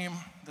on the team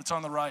that's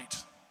on the right.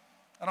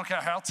 I don't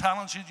care how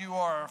talented you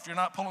are. If you're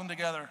not pulling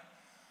together,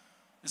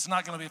 it's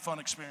not going to be a fun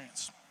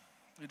experience.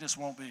 It just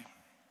won't be.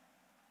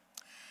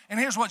 And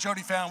here's what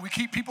Jody found. We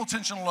keep people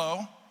tension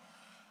low.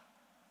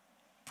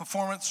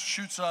 Performance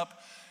shoots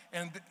up.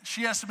 And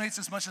she estimates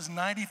as much as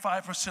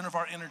 95% of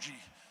our energy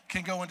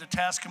can go into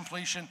task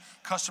completion,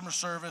 customer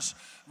service,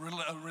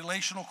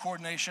 relational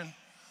coordination.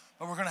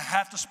 But we're going to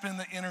have to spend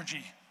the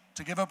energy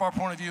to give up our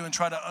point of view and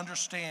try to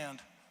understand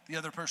the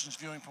other person's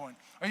viewing point.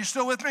 Are you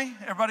still with me?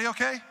 Everybody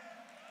okay?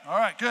 All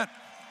right, good.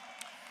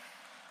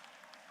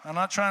 I'm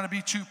not trying to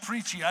be too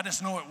preachy. I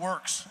just know it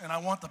works, and I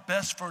want the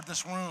best for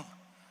this room.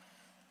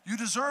 You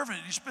deserve it.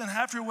 You spend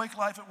half your wake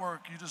life at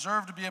work. You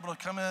deserve to be able to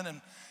come in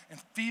and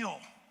feel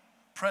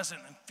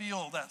present and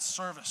feel that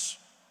service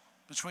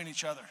between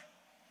each other.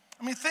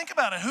 I mean, think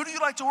about it. Who do you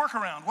like to work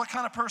around? What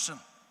kind of person?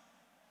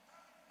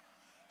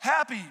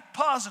 Happy,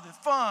 positive,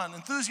 fun,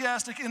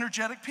 enthusiastic,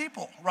 energetic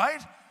people,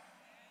 right?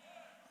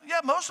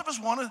 Yeah, most of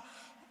us want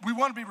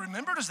to be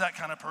remembered as that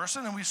kind of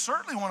person, and we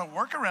certainly want to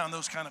work around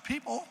those kind of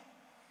people.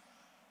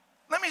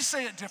 Let me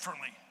say it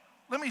differently.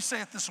 Let me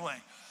say it this way.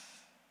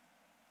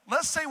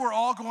 Let's say we're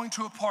all going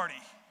to a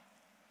party.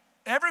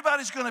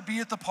 Everybody's going to be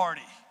at the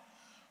party.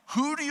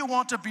 Who do you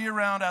want to be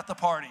around at the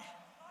party?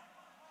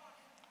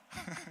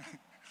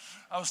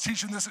 I was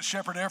teaching this at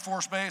Shepherd Air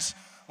Force Base.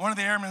 One of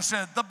the airmen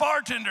said, the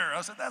bartender.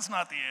 I said, that's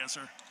not the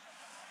answer.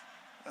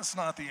 That's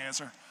not the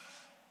answer.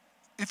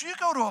 If you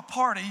go to a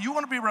party, you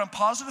want to be around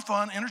positive,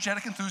 fun,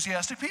 energetic,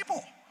 enthusiastic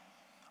people.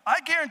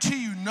 I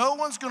guarantee you no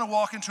one's going to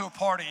walk into a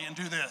party and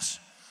do this.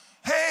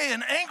 Hey,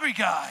 an angry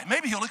guy,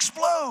 maybe he'll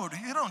explode.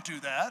 You don't do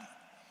that.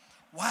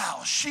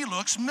 Wow, she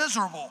looks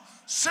miserable.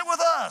 Sit with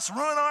us,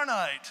 ruin our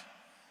night.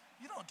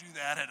 You don't do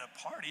that at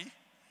a party.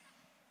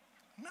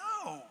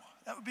 No,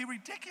 that would be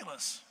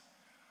ridiculous.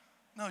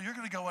 No, you're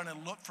going to go in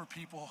and look for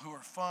people who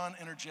are fun,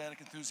 energetic,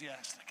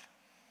 enthusiastic.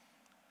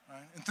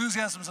 Right?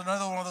 Enthusiasm is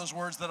another one of those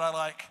words that I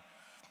like.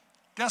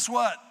 Guess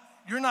what?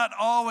 You're not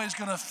always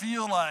going to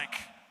feel like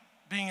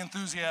being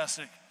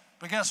enthusiastic.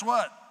 But guess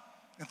what?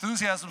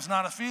 Enthusiasm is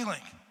not a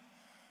feeling.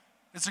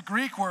 It's a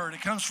Greek word.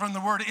 It comes from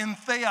the word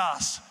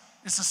entheos.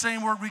 It's the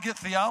same word we get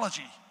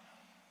theology.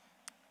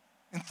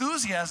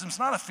 Enthusiasm is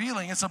not a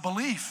feeling, it's a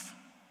belief.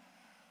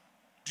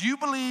 Do you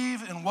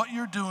believe in what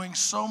you're doing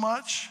so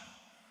much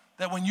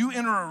that when you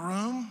enter a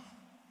room,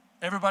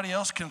 everybody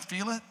else can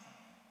feel it?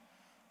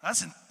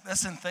 That's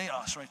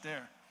entheos right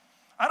there.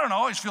 I don't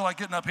always feel like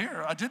getting up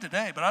here. I did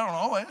today, but I don't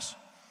always.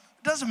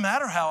 It doesn't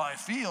matter how I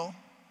feel.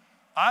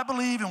 I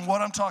believe in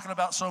what I'm talking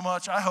about so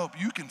much, I hope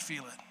you can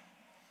feel it.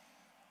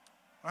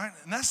 All right?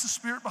 And that's the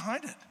spirit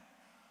behind it.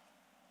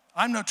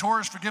 I'm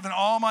notorious for giving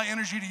all my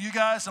energy to you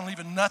guys and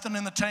leaving nothing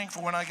in the tank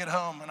for when I get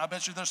home. And I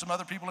bet you there's some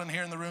other people in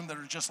here in the room that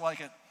are just like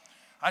it.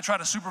 I try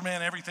to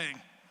Superman everything.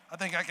 I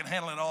think I can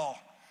handle it all.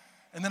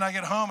 And then I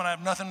get home and I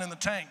have nothing in the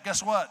tank.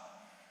 Guess what?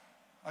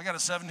 I got a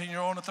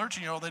 17-year-old and a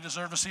 13-year-old. They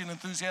deserve to see an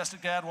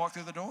enthusiastic dad walk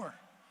through the door.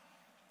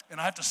 And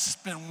I have to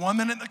spend 1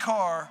 minute in the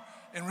car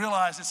and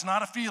realize it's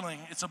not a feeling,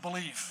 it's a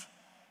belief.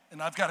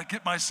 And I've got to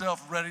get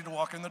myself ready to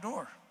walk in the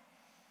door.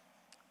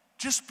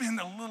 Just spend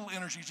a little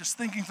energy just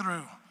thinking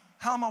through,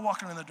 how am I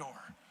walking in the door?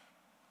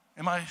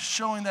 Am I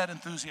showing that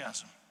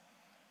enthusiasm?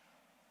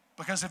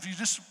 Because if you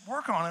just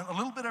work on it a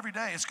little bit every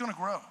day, it's going to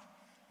grow.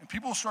 And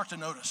people will start to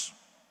notice.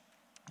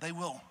 They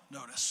will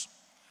notice.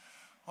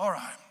 All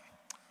right.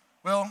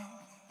 Well,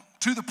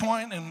 to the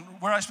point, and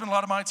where I spend a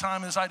lot of my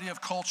time, is this idea of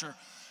culture.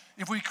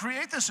 If we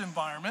create this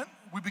environment,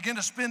 we begin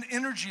to spend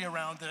energy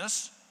around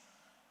this,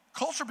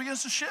 culture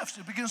begins to shift.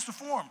 It begins to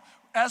form.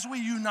 As we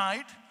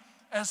unite,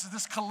 as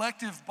this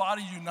collective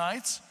body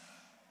unites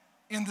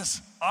in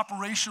this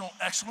operational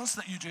excellence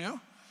that you do,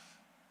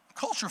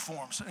 culture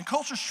forms, and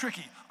culture's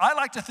tricky. I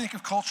like to think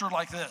of culture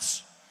like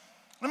this.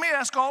 Let me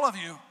ask all of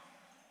you,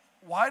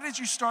 why did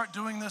you start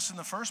doing this in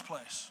the first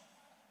place?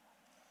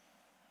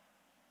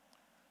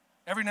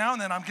 Every now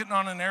and then I'm getting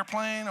on an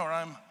airplane, or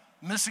I'm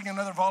missing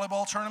another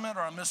volleyball tournament,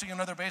 or I'm missing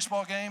another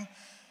baseball game,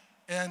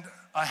 and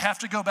I have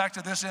to go back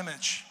to this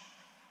image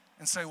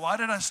and say, why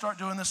did I start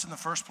doing this in the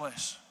first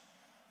place?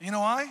 You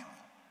know why?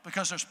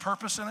 Because there's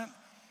purpose in it.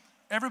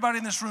 Everybody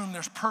in this room,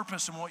 there's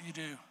purpose in what you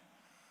do.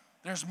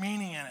 There's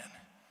meaning in it.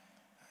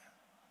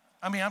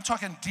 I mean, I'm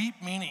talking deep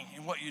meaning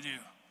in what you do.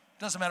 It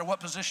doesn't matter what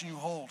position you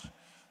hold.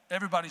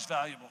 Everybody's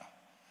valuable.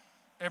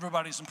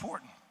 Everybody's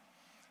important.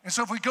 And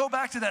so if we go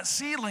back to that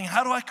seedling,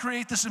 how do I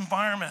create this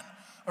environment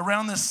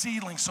around this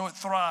seedling so it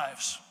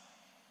thrives?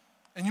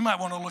 And you might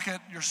want to look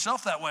at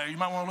yourself that way. You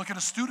might want to look at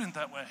a student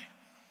that way.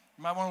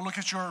 You might want to look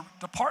at your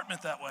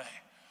department that way.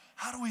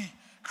 How do we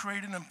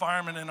create an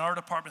environment in our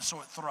department so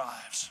it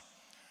thrives?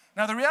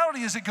 Now, the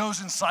reality is it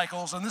goes in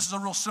cycles, and this is a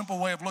real simple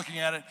way of looking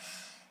at it.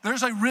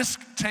 There's a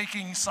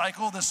risk-taking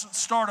cycle, this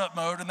startup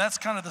mode, and that's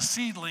kind of the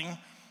seedling,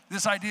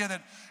 this idea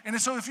that, and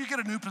so if you get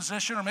a new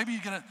position, or maybe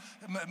you get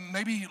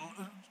maybe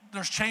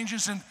there's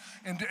changes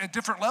at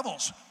different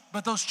levels,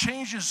 but those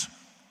changes,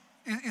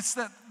 it's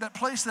that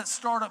place, that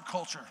startup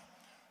culture.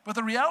 But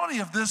the reality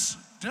of this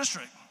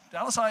district,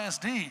 Dallas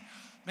ISD,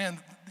 man,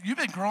 you've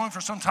been growing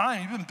for some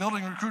time. You've been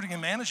building, recruiting,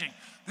 and managing.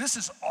 This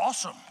is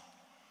awesome,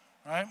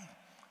 right?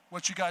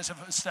 What you guys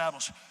have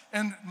established.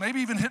 And maybe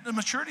even hitting the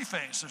maturity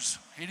phase. There's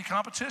heated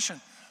competition.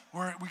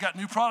 We got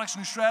new products,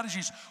 new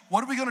strategies.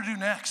 What are we gonna do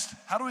next?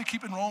 How do we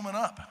keep enrollment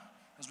up,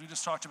 as we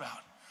just talked about?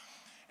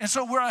 And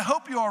so where I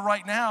hope you are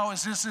right now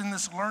is just in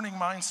this learning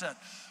mindset.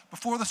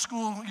 Before the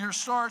school year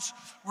starts,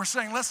 we're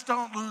saying, let's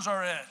don't lose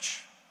our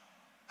edge.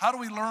 How do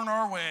we learn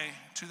our way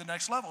to the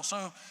next level?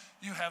 So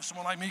you have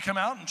someone like me come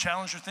out and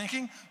challenge your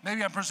thinking.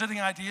 Maybe I'm presenting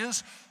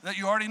ideas that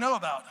you already know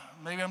about.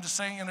 Maybe I'm just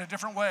saying it in a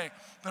different way.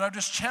 But I've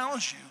just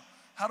challenged you.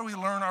 How do we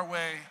learn our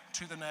way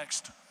to the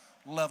next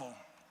level?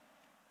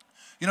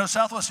 You know,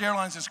 Southwest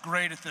Airlines is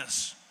great at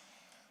this.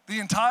 The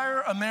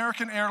entire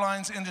American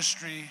airlines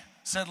industry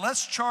said,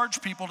 let's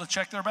charge people to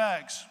check their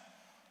bags.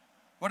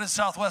 What did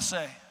Southwest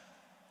say?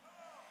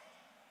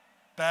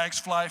 Bags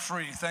fly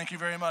free. Thank you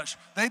very much.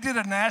 They did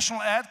a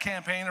national ad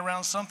campaign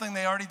around something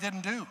they already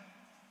didn't do.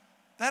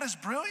 That is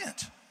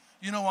brilliant.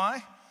 You know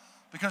why?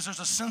 Because there's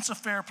a sense of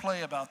fair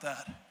play about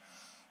that.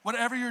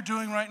 Whatever you're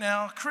doing right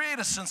now, create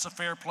a sense of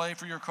fair play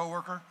for your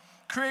coworker.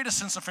 Create a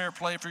sense of fair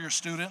play for your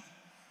student.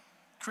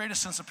 Create a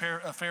sense of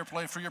fair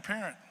play for your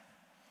parent.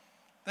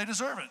 They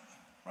deserve it,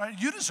 right?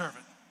 You deserve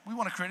it. We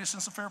want to create a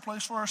sense of fair play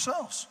for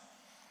ourselves.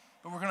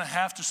 But we're going to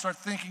have to start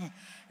thinking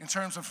in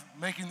terms of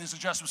making these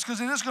adjustments, because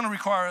it is going to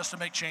require us to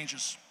make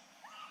changes.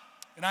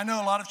 And I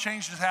know a lot of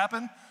changes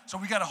happen, so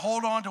we got to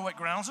hold on to what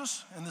grounds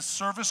us in this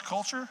service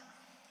culture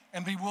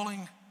and be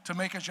willing to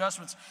make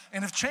adjustments.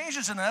 And if change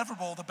is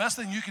inevitable, the best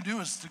thing you can do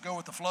is to go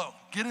with the flow.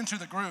 Get into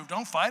the groove.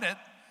 Don't fight it,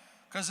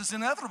 because it's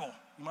inevitable.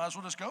 You might as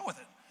well just go with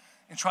it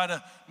and try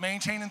to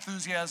maintain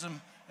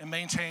enthusiasm and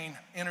maintain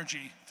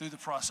energy through the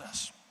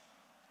process.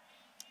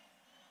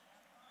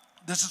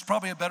 This is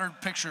probably a better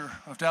picture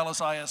of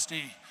Dallas ISD.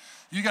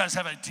 You guys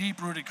have a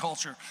deep-rooted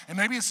culture, and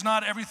maybe it's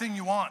not everything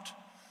you want.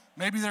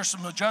 Maybe there's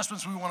some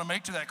adjustments we want to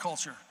make to that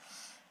culture.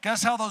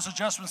 Guess how those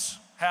adjustments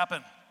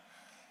happen?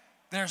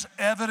 There's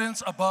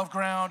evidence above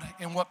ground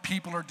in what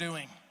people are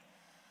doing.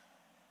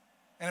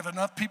 And if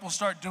enough people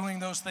start doing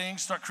those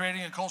things, start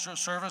creating a culture of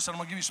service, and I'm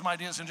gonna give you some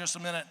ideas in just a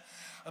minute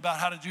about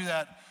how to do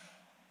that,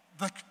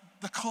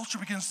 the culture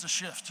begins to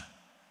shift.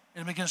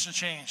 It begins to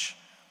change.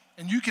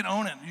 And you can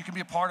own it. You can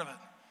be a part of it.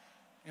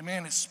 And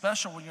man, it's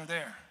special when you're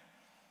there.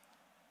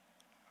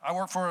 I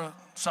work for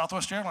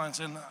Southwest Airlines,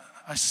 and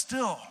I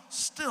still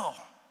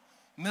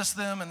miss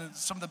them, and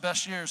it's some of the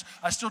best years.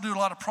 I still do a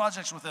lot of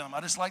projects with them.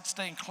 I just like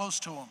staying close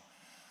to them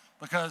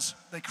because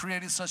they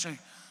created such a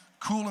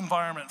cool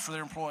environment for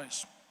their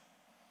employees.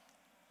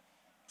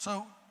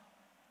 So,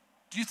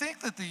 do you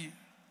think that the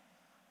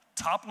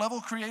top level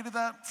created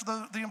that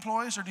for the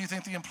employees, or do you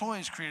think the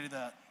employees created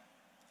that?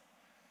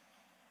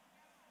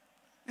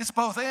 It's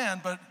both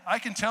and, but I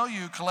can tell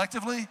you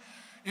collectively,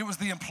 it was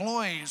the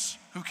employees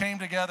who came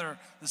together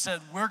that said,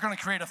 we're gonna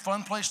create a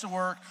fun place to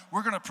work,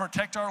 we're gonna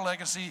protect our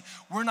legacy,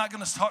 we're not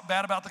gonna talk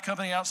bad about the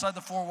company outside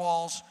the four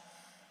walls.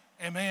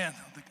 And man,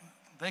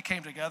 they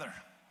came together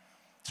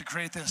to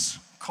create this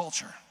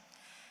culture.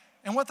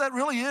 And what that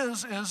really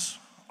is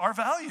our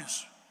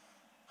values.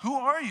 Who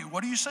are you?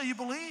 What do you say you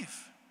believe?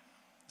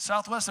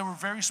 Southwest, they were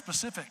very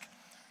specific.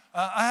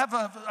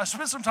 I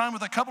spent some time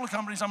with a couple of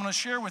companies I'm going to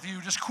share with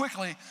you just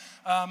quickly.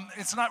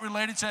 It's not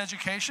related to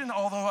education,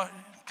 although it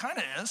kind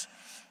of is.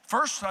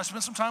 First, I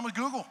spent some time with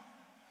Google.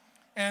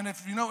 And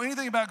if you know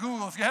anything about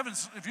Google, if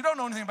you don't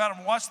know anything about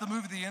them, watch the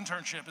movie The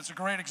Internship. It's a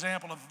great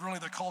example of really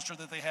the culture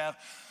that they have.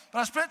 But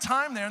I spent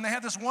time there, and they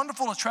have this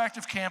wonderful,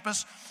 attractive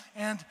campus,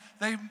 and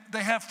they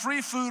have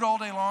free food all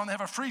day long. They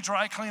have a free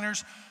dry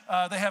cleaners.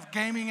 They have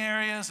gaming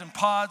areas and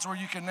pods where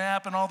you can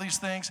nap and all these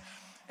things.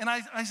 And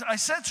I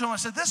said to them, I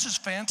said, this is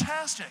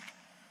fantastic.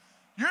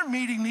 You're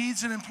meeting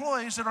needs in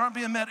employees that aren't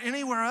being met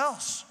anywhere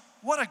else.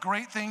 What a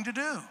great thing to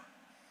do.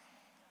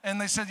 And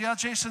they said, yeah,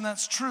 Jason,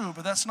 that's true,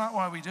 but that's not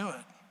why we do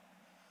it.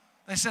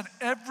 They said,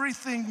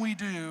 everything we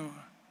do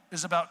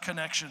is about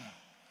connection.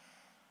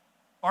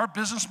 Our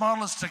business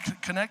model is to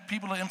connect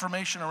people to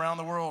information around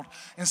the world.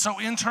 And so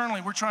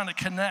internally, we're trying to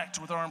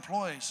connect with our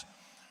employees.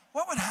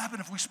 What would happen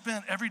if we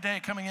spent every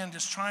day coming in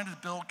just trying to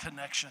build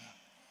connection?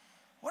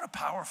 What a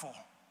powerful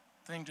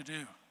thing to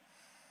do.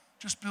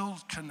 Just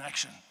build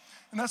connection.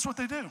 And that's what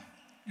they do.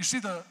 You see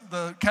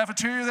the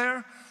cafeteria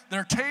there?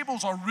 Their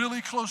tables are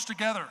really close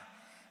together.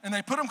 And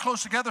they put them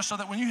close together so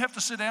that when you have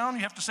to sit down,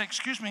 you have to say,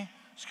 excuse me.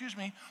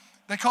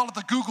 They call it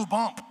the Google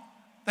bump.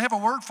 They have a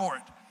word for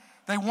it.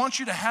 They want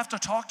you to have to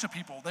talk to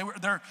people.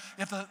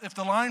 If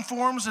the line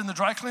forms in the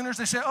dry cleaners,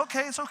 they say,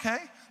 okay, it's okay.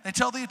 They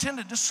tell the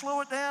attendant, just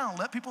slow it down.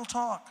 Let people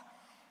talk.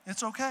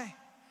 It's okay.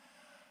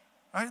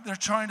 Right? They're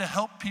trying to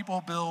help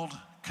people build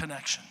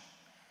connection.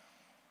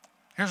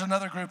 Here's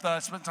another group that I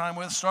spent time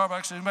with,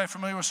 Starbucks. Anybody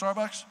familiar with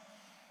Starbucks?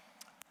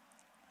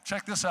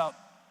 Check this out.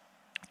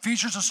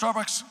 Features of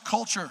Starbucks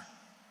culture: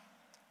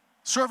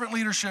 servant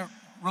leadership,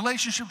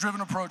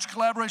 relationship-driven approach,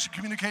 collaboration,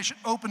 communication,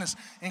 openness,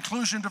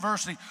 inclusion,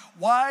 diversity.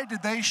 Why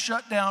did they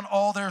shut down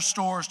all their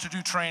stores to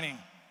do training?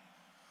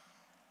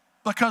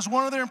 Because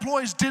one of their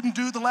employees didn't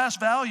do the last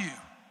value.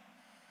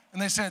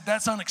 And they said,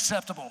 that's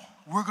unacceptable.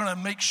 We're gonna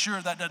make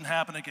sure that doesn't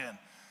happen again.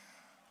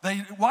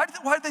 Why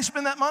did they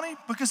spend that money?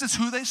 Because it's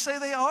who they say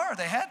they are.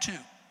 They had to.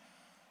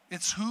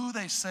 It's who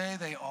they say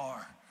they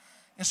are.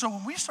 And so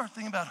when we start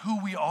thinking about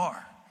who we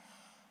are,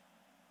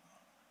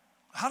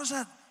 how does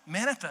that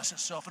manifest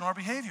itself in our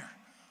behavior?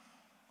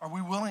 Are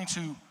we willing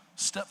to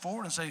step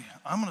forward and say,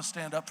 I'm going to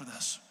stand up for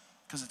this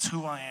because it's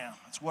who I am.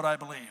 It's what I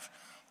believe.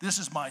 This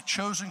is my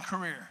chosen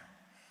career,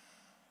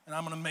 and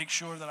I'm going to make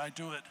sure that I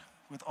do it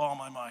with all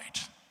my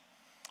might.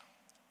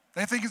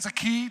 They think it's a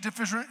key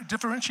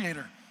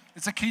differentiator.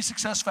 It's a key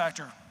success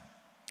factor.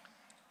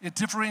 It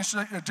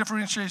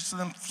differentiates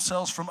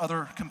themselves from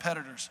other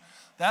competitors.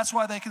 That's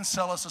why they can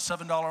sell us a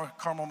 $7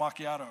 caramel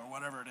macchiato or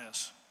whatever it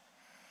is.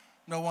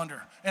 No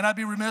wonder. And I'd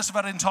be remiss if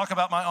I didn't talk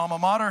about my alma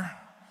mater,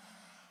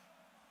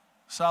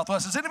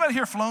 Southwest. Has anybody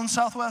here flown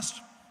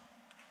Southwest?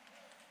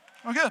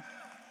 Oh, good.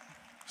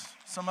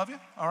 Some of you?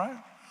 All right.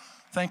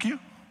 Thank you.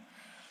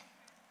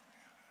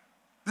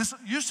 This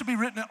used to be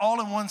written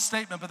all in one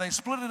statement, but they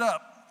split it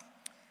up.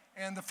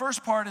 And the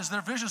first part is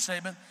their vision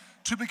statement: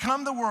 to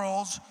become the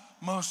world's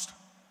most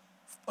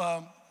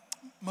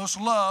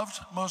loved,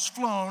 most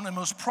flown, and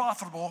most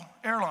profitable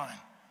airline.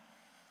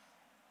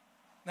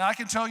 Now, I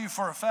can tell you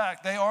for a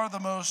fact, they are the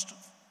most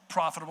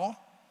profitable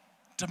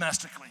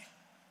domestically.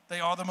 They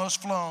are the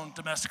most flown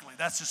domestically.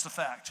 That's just a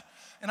fact.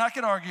 And I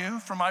could argue,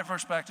 from my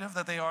perspective,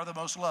 that they are the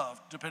most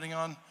loved, depending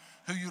on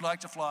who you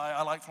like to fly.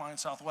 I like flying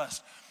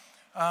Southwest.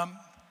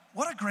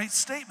 What a great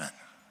statement,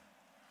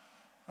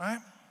 right?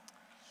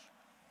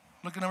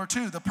 Look at number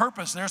 2, the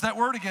purpose. There's that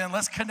word again.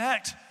 Let's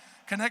connect.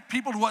 Connect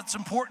people to what's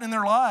important in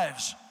their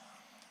lives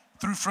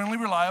through friendly,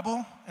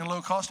 reliable, and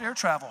low-cost air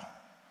travel.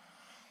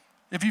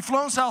 If you've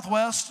flown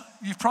Southwest,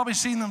 you've probably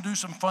seen them do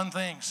some fun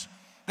things.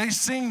 They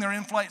sing their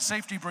in-flight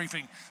safety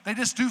briefing. They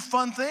just do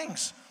fun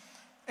things.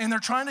 And they're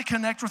trying to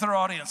connect with their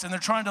audience, and they're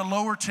trying to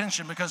lower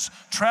tension because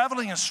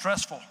traveling is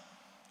stressful,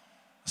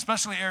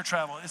 especially air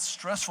travel. It's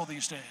stressful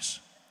these days.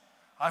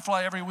 I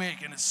fly every week,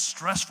 and it's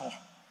stressful.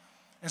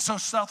 And so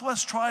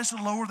Southwest tries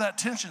to lower that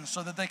tension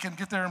so that they can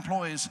get their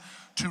employees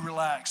to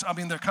relax.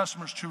 Their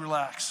customers to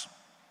relax.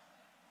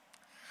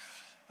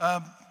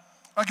 I'll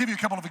give you a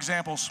couple of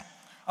examples.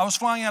 I was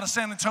flying out of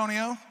San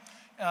Antonio.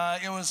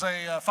 It was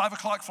a 5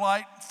 o'clock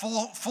flight,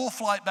 full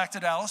flight back to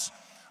Dallas.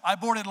 I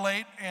boarded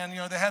late, and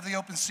they have the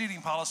open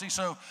seating policy,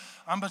 so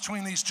I'm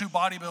between these two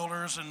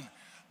bodybuilders, and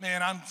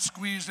man, I'm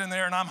squeezed in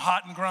there, and I'm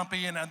hot and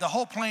grumpy, and the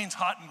whole plane's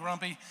hot and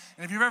grumpy.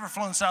 And if you've ever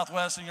flown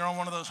Southwest and you're on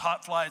one of those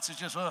hot flights, it's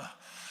just, ugh.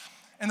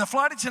 And the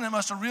flight attendant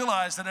must have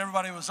realized that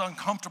everybody was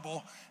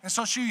uncomfortable, and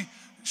so she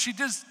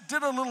just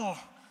did a little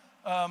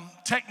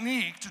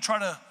technique to try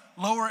to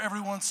lower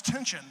everyone's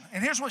tension.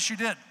 And here's what she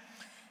did.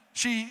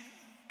 She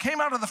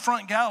came out of the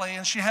front galley,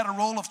 and she had a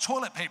roll of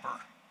toilet paper.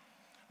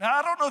 Now,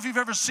 I don't know if you've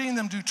ever seen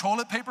them do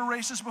toilet paper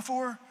races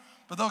before,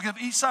 but they'll give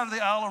each side of the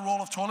aisle a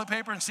roll of toilet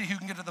paper and see who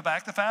can get to the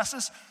back the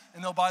fastest,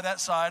 and they'll buy that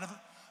side of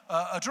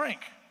a drink.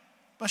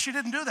 But she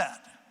didn't do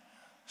that.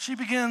 She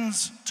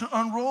begins to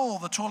unroll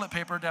the toilet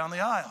paper down the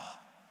aisle.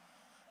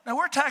 Now,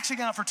 we're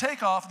taxiing out for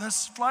takeoff, and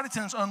this flight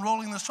attendant's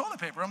unrolling this toilet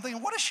paper. I'm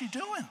thinking, what is she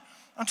doing?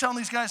 I'm telling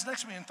these guys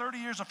next to me, in 30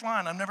 years of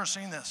flying, I've never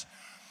seen this.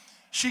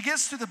 She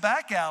gets to the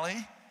back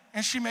alley,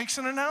 and she makes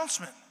an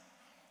announcement.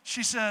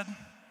 She said,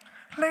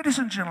 "Ladies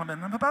and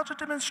gentlemen, I'm about to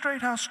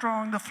demonstrate how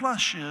strong the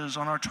flush is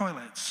on our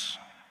toilets."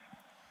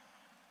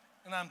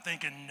 And I'm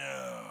thinking,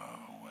 no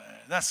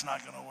way, that's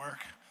not gonna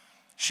work.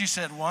 She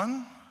said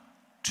 1,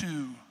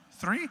 2,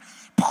 3,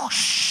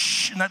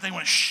 and that thing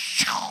went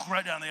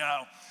right down the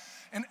aisle.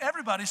 And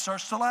everybody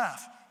starts to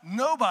laugh.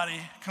 Nobody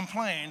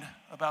complained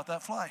about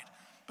that flight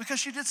because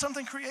she did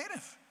something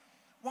creative.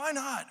 Why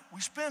not?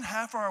 We spend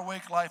half our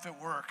awake life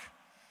at work,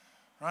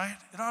 right?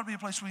 It ought to be a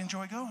place we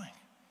enjoy going.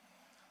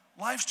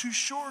 Life's too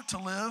short to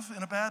live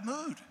in a bad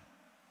mood.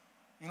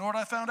 You know what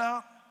I found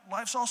out?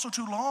 Life's also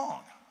too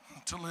long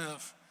to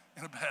live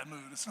in a bad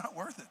mood. It's not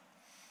worth it.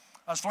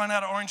 I was flying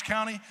out of Orange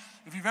County.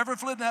 If you've ever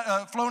flown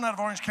out of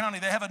Orange County,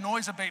 they have a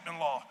noise abatement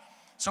law.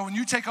 So when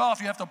you take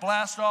off, you have to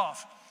blast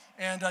off.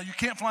 And you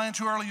can't fly in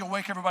too early, you'll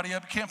wake everybody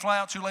up. You can't fly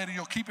out too late, or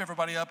you'll keep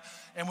everybody up.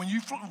 And when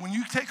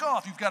you take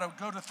off, you've got to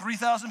go to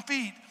 3,000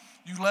 feet.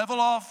 You level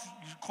off,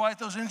 you quiet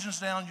those engines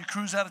down, you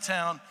cruise out of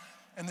town,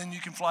 and then you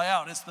can fly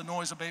out. It's the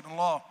noise abatement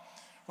law.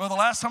 Well, the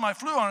last time I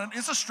flew on it,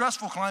 it's a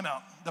stressful climb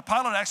out. The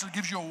pilot actually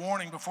gives you a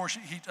warning before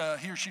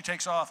he or she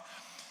takes off.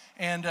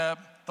 And the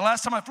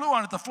last time I flew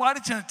on it, the flight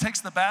attendant takes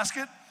the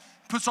basket,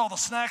 puts all the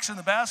snacks in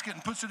the basket,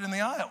 and puts it in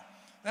the aisle.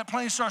 That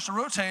plane starts to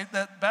rotate,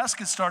 that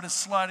basket started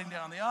sliding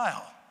down the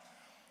aisle.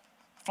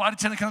 Flight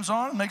attendant comes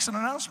on and makes an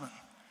announcement.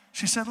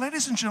 She said,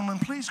 "Ladies and gentlemen,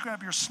 please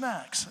grab your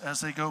snacks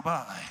as they go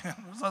by."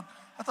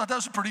 I thought that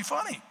was pretty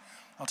funny.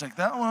 I'll take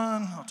that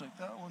one, I'll take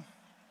that one.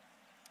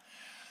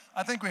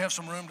 I think we have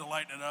some room to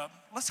lighten it up.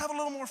 Let's have a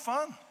little more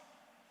fun.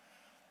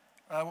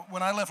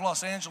 When I left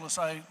Los Angeles,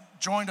 I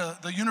joined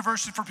the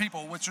University for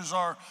People, which is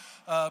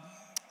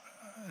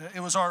it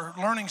was our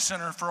learning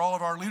center for all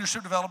of our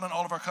leadership development,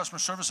 all of our customer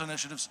service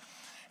initiatives.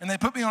 And they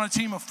put me on a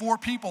team of 4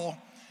 people,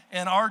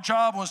 and our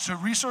job was to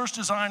research,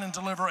 design, and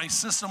deliver a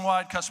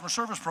system-wide customer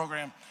service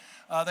program.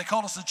 They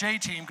called us the J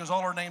team because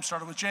all our names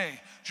started with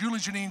J. Julie,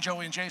 Janine,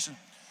 Joey, and Jason.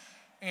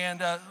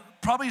 And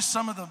probably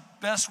some of the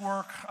best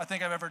work I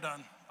think I've ever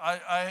done.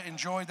 I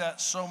enjoyed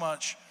that so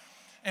much.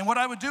 And what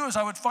I would do is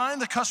I would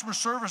find the customer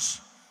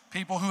service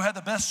people who had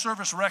the best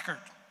service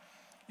record.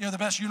 You know, the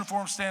best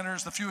uniform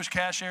standards, the fewest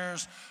cash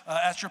errors,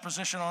 at your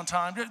position on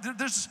time.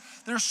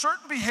 There are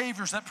certain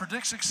behaviors that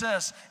predict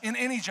success in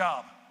any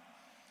job.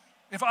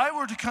 If I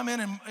were to come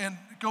in and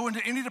go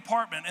into any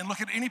department and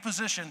look at any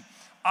position,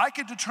 I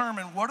could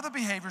determine what are the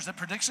behaviors that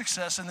predict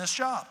success in this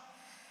job.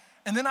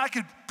 And then I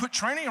could put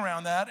training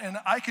around that, and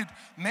I could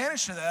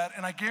manage to that,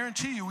 and I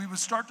guarantee you we would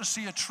start to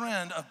see a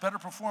trend of better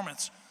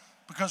performance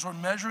because we're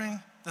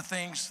measuring the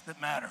things that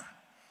matter,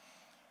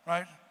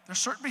 right? There's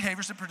certain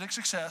behaviors that predict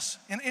success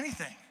in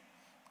anything,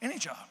 any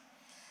job.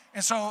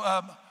 And so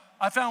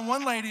I found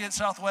one lady at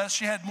Southwest.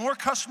 She had more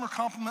customer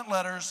compliment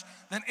letters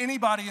than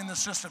anybody in the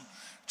system.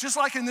 Just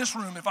like in this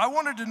room, if I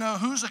wanted to know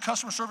who's a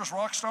customer service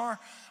rock star,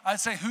 I'd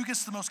say who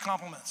gets the most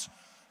compliments?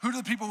 Who do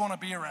the people want to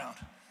be around?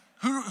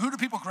 Who do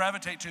people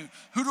gravitate to?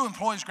 Who do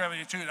employees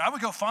gravitate to? And I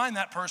would go find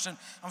that person.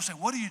 I would say,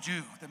 what do you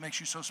do that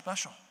makes you so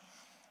special?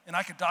 And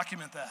I could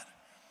document that.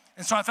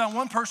 And so I found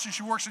one person,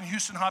 she works in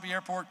Houston Hobby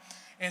Airport,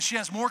 and she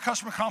has more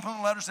customer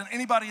compliment letters than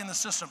anybody in the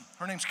system.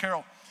 Her name's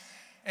Carol.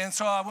 And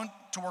so I went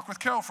to work with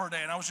Carol for a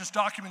day, and I was just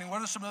documenting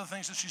what are some of the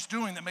things that she's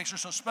doing that makes her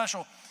so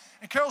special.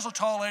 And Carol's a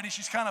tall lady.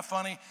 She's kind of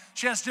funny.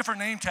 She has different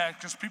name tags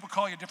because people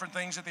call you different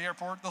things at the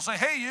airport. They'll say,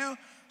 "Hey, you."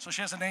 So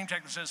she has a name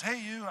tag that says,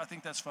 "Hey, you." I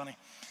think that's funny.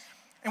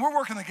 And we're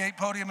working the gate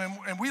podium,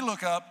 and we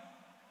look up,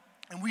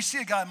 and we see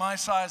a guy my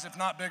size, if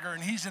not bigger,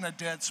 and he's in a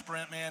dead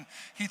sprint, man.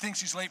 He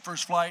thinks he's late for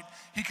his flight.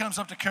 He comes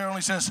up to Carol, and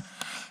he says,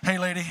 "Hey,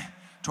 lady,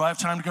 do I have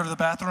time to go to the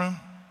bathroom?"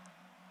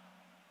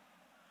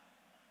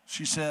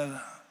 She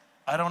said,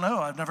 "I don't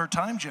know. I've never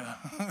timed you."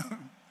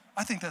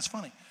 I think that's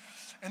funny.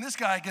 And this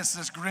guy gets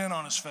this grin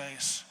on his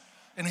face,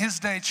 and his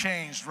day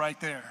changed right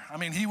there. I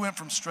mean, he went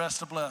from stressed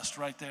to blessed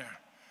right there.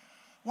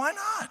 Why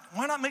not?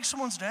 Why not make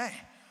someone's day?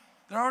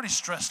 They're already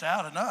stressed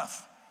out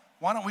enough.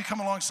 Why don't we come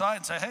alongside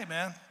and say, "Hey,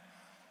 man,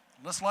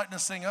 let's lighten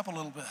this thing up a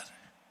little bit."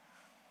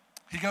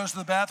 He goes to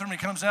the bathroom, he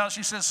comes out,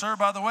 she says, "Sir,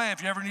 by the way,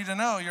 if you ever need to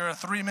know, you're a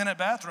 3-minute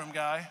bathroom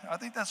guy." I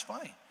think that's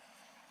funny,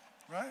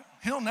 right?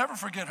 He'll never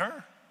forget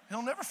her.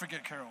 He'll never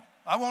forget Carol.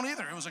 I won't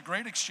either. It was a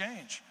great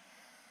exchange.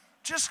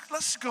 Just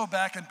let's go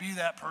back and be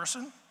that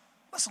person.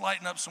 Let's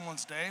lighten up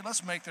someone's day.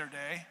 Let's make their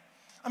day.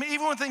 I mean,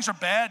 even when things are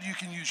bad, you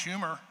can use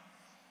humor.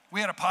 We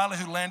had a pilot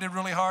who landed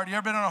really hard. You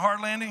ever been on a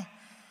hard landing?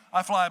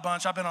 I fly a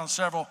bunch. I've been on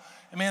several.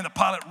 And man, the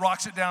pilot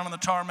rocks it down on the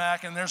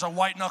tarmac, and there's a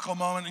white knuckle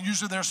moment, and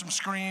usually there's some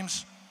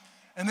screams.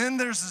 And then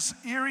there's this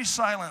eerie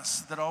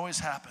silence that always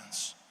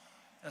happens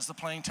as the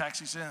plane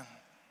taxis in.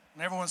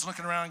 And everyone's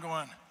looking around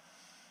going,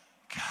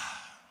 "God,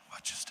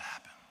 what just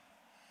happened?"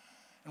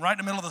 And right in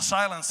the middle of the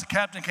silence, the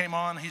captain came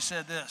on, and he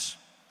said this,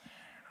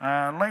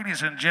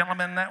 "Ladies and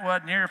gentlemen, that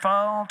wasn't your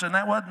fault, and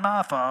that wasn't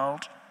my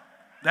fault.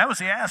 That was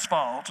the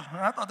asphalt." And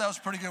I thought that was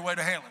a pretty good way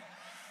to handle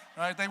it.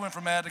 Right? They went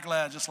from mad to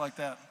glad just like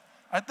that.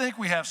 I think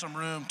we have some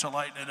room to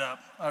lighten it up.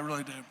 I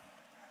really do.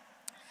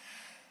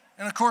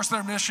 And of course,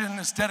 their mission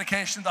is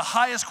dedication to the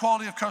highest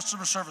quality of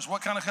customer service.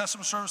 What kind of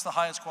customer service? The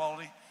highest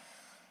quality.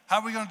 How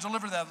are we going to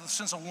deliver that with a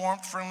sense of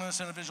warmth,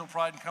 friendliness, individual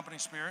pride, and company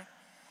spirit?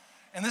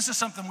 And this is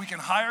something we can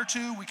hire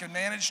to, we can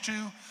manage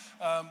to,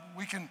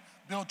 we can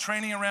build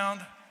training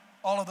around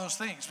all of those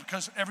things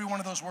because every one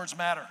of those words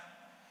matter.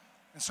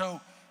 And so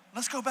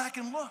let's go back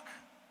and look.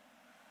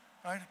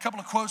 All right, a couple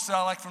of quotes that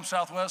I like from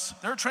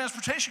Southwest. They're a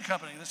transportation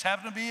company that's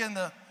happened to be in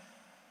the,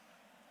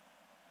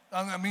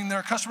 they're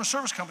a customer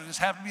service company that's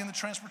happened to be in the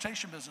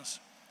transportation business.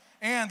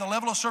 And the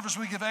level of service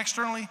we give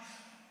externally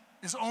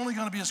is only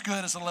going to be as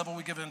good as the level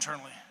we give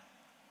internally.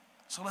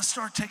 So let's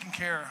start taking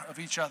care of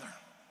each other.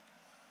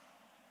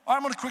 All right,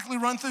 I'm going to quickly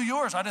run through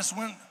yours. I just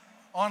went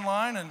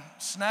online and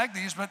snagged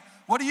these, but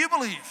what do you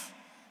believe?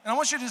 And I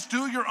want you to just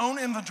do your own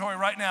inventory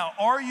right now.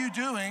 Are you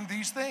doing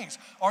these things?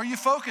 Are you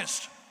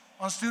focused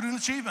on student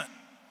achievement?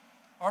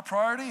 Our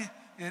priority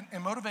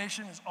in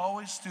motivation is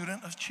always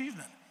student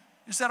achievement.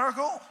 Is that our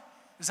goal?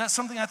 Is that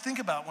something I think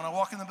about when I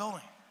walk in the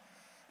building?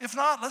 If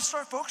not, let's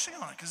start focusing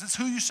on it, because it's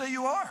who you say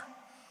you are.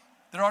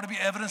 There ought to be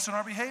evidence in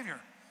our behavior.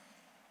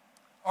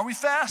 Are we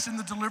fast in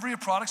the delivery of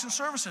products and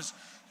services?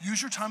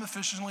 Use your time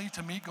efficiently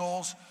to meet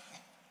goals,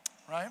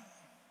 right?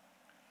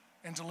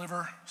 And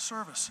deliver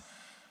service.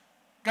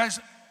 Guys,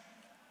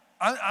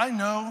 I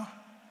know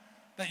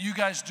that you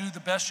guys do the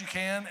best you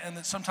can and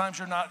that sometimes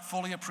you're not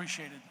fully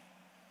appreciated,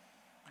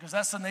 because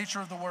that's the nature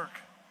of the work.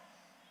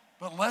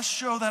 But let's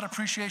show that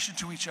appreciation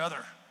to each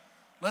other.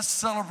 Let's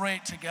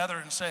celebrate together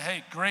and say,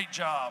 hey, great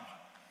job,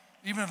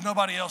 even if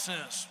nobody else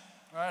is.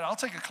 All right, I'll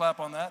take a clap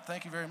on that.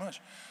 Thank you very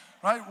much.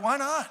 Right, why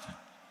not?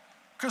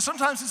 Because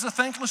sometimes it's a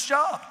thankless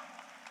job.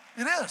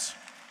 It is.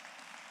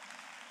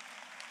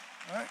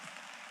 All right?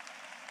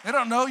 They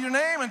don't know your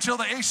name until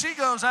the AC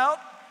goes out.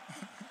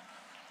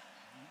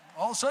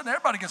 All of a sudden,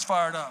 everybody gets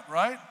fired up,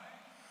 right?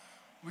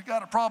 We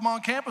got a problem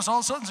on campus. All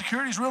of a sudden,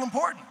 security is real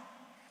important.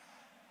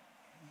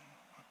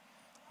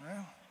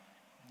 Well,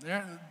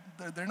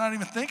 they're not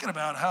even thinking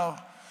about how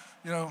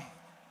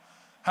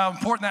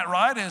important that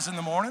ride is in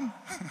the morning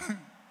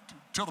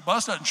until the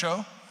bus doesn't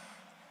show,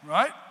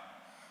 right?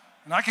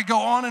 And I could go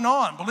on and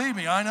on. Believe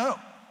me, I know.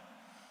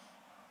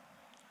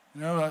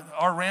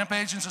 Our ramp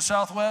agents at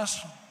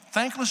Southwest,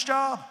 thankless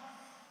job.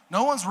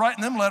 No one's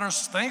writing them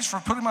letters. Thanks for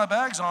putting my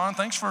bags on.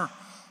 Thanks for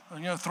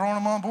throwing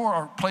them on board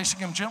or placing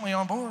them gently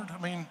on board. I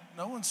mean,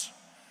 no one's,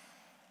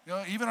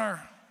 even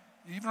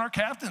our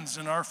captains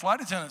and our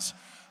flight attendants,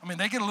 I mean,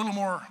 they get a little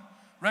more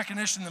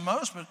recognition than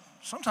most, but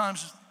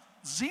sometimes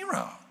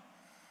zero.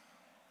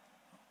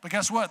 But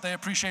guess what? They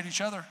appreciate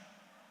each other,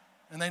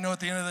 and they know at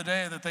the end of the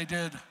day that they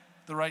did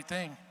the right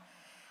thing.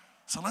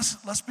 So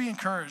let's be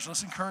encouraged.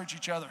 Let's encourage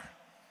each other.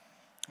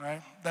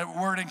 Right? That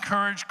word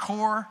encourage,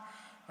 core,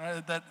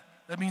 right?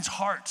 that means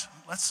heart.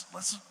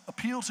 Let's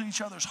appeal to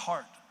each other's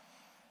heart.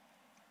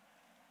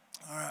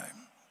 All right.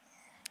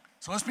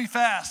 So let's be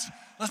fast.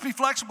 Let's be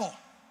flexible.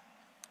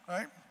 All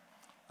right?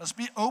 Let's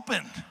be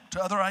open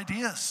to other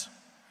ideas.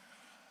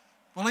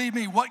 Believe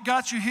me, what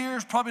got you here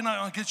is probably not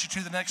going to get you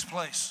to the next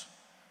place.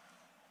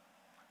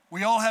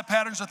 We all have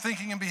patterns of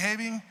thinking and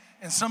behaving,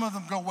 and some of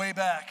them go way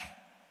back.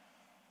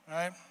 All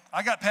right?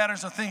 I got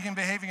patterns of thinking and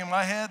behaving in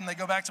my head, and they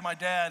go back to my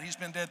dad. He's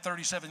been dead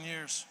 37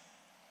 years.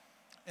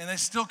 And they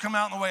still come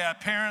out in the way I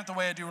parent, the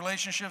way I do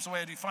relationships, the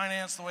way I do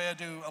finance, the way I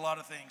do a lot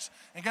of things.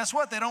 And guess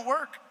what? They don't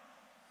work.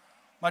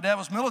 My dad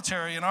was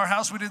military. In our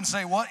house, we didn't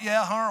say what,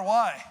 yeah, huh, or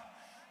why.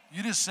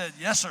 You just said,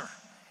 yes, sir.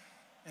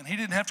 And he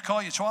didn't have to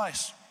call you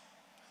twice.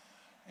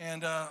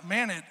 And I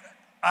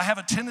have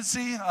a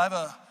tendency, I have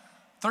a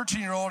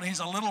 13-year-old, and he's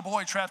a little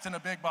boy trapped in a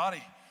big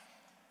body.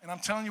 And I'm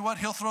telling you what,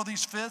 he'll throw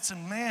these fits,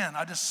 and man,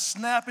 I just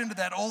snap into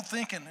that old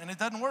thinking, and it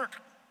doesn't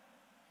work.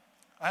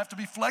 I have to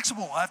be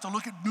flexible. I have to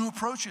look at new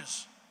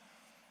approaches.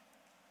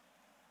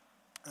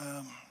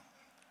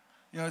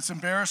 It's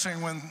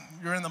embarrassing when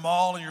you're in the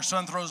mall and your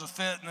son throws a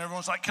fit, and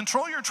everyone's like,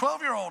 control your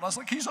 12-year-old. I was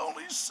like, he's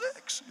only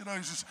 6.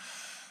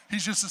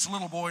 He's just this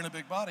little boy in a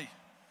big body.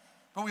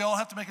 But we all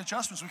have to make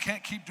adjustments. We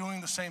can't keep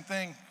doing the same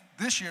thing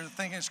this year,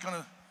 thinking it's going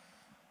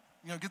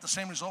to get the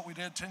same result we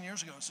did 10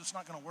 years ago. It's just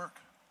not going to work.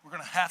 We're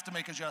going to have to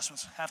make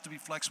adjustments, have to be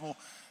flexible,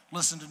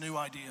 listen to new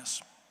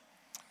ideas.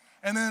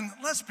 And then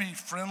let's be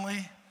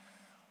friendly.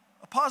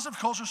 A positive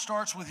culture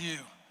starts with you.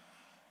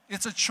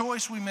 It's a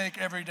choice we make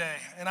every day.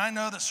 And I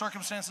know that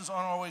circumstances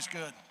aren't always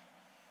good.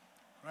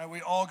 Right?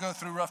 We all go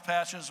through rough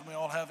patches and we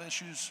all have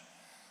issues.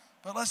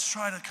 But let's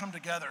try to come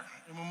together.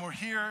 And when we're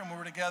here and when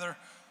we're together,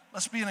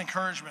 let's be an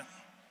encouragement.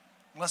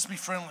 Let's be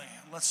friendly.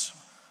 Let's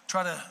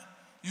try to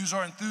use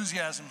our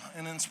enthusiasm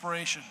and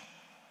inspiration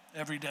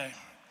every day.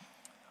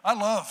 I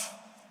love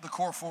the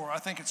Core 4. I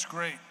think it's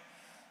great.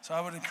 So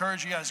I would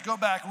encourage you guys, go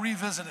back,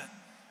 revisit it,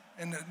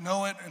 and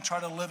know it and try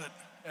to live it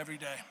every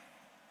day.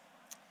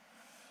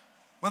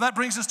 Well, that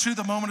brings us to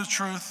the moment of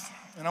truth,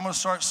 and I'm going to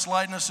start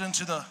sliding us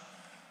into the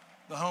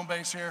home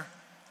base here.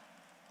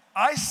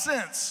 I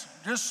sense,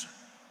 just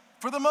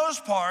for the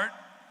most part,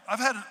 I've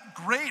had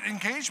great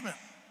engagement.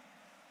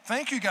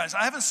 Thank you, guys.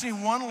 I haven't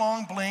seen one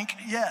long blink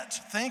yet.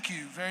 Thank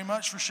you very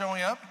much for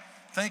showing up.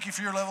 Thank you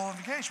for your level of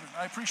engagement.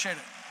 I appreciate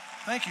it.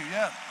 Thank you,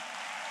 yeah.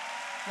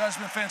 You guys have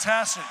been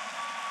fantastic.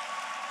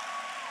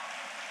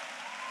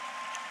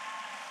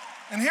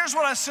 And here's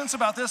what I sense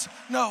about this.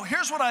 No,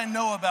 here's what I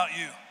know about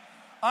you.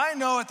 I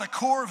know at the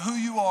core of who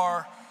you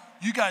are,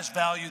 you guys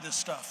value this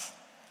stuff.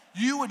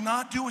 You would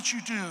not do what you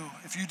do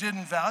if you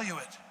didn't value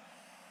it.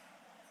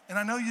 And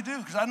I know you do,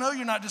 because I know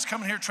you're not just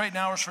coming here trading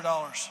hours for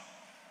dollars.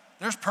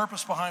 There's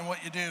purpose behind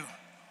what you do.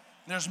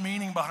 There's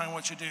meaning behind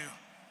what you do.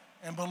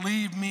 And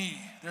believe me,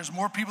 there's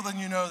more people than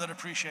you know that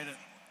appreciate it.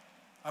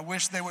 I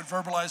wish they would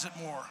verbalize it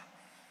more,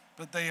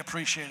 but they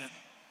appreciate it.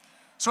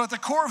 So at the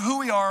core of who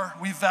we are,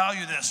 we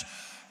value this.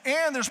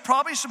 And there's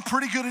probably some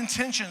pretty good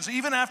intentions.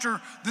 Even after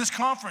this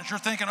conference, you're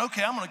thinking,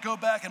 okay, I'm gonna go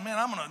back and man,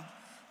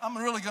 I'm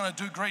really gonna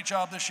do a great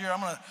job this year.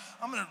 I'm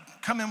gonna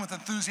come in with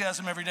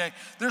enthusiasm every day.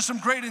 There's some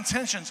great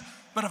intentions,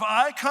 but if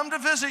I come to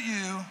visit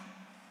you,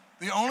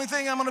 the only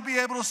thing I'm gonna be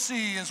able to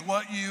see is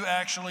what you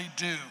actually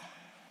do.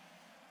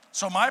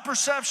 So my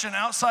perception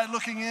outside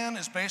looking in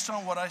is based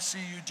on what I see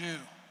you do.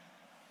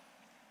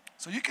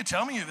 So you could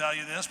tell me you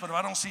value this, but if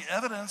I don't see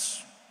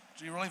evidence,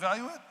 do you really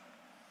value it?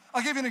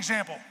 I'll give you an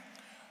example.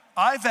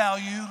 I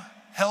value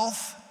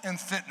health and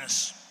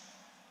fitness.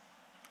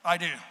 I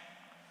do.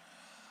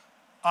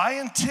 I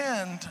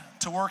intend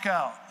to work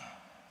out,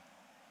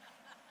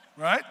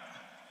 right?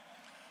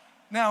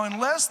 Now,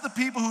 unless the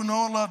people who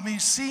know and love me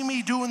see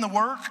me doing the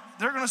work,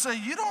 they're gonna say,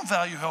 you don't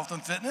value health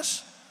and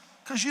fitness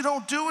because you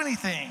don't do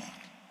anything.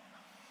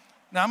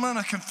 Now, I'm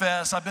gonna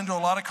confess, I've been to a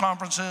lot of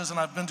conferences and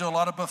I've been to a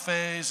lot of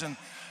buffets and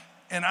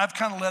I've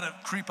kind of let it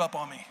creep up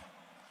on me.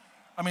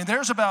 I mean,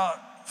 there's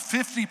about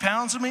 50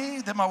 pounds of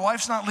me that my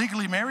wife's not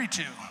legally married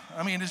to.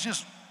 I mean, it's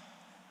just,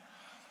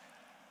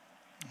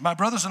 my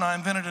brothers and I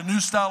invented a new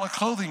style of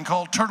clothing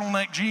called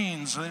turtleneck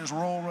jeans. They just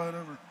roll right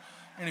over.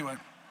 Anyway.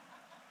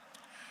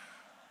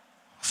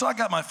 So I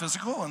got my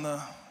physical and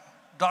the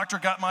doctor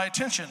got my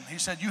attention. He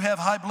said, you have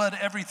high blood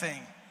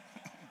everything.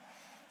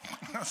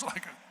 I was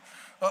like,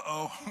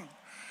 uh-oh.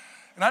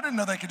 And I didn't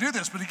know they could do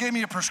this, but he gave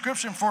me a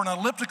prescription for an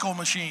elliptical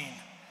machine.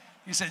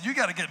 He said, you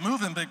gotta get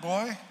moving, big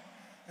boy.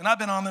 And I've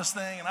been on this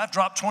thing and I've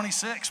dropped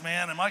 26,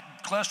 man, and my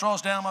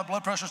cholesterol's down, my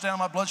blood pressure's down,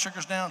 my blood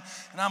sugar's down,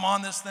 and I'm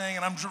on this thing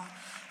and I'm,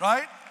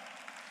 right?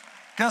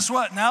 Guess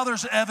what? Now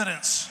there's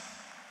evidence.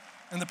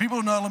 And the people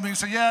who know me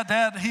say, yeah,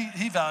 Dad,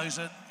 he values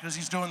it because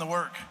he's doing the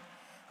work.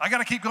 I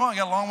gotta keep going, I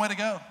got a long way to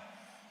go.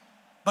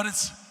 But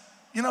it's,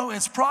 you know,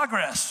 it's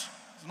progress.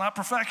 It's not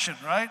perfection,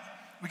 right?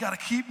 We gotta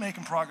keep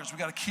making progress. We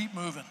gotta keep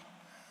moving.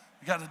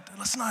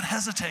 Let's not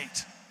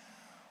hesitate.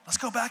 Let's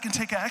go back and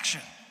take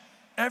action.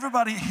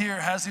 Everybody here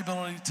has the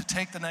ability to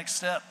take the next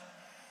step.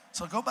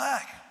 So go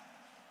back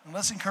and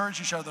let's encourage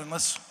each other and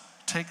let's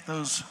take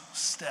those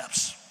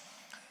steps.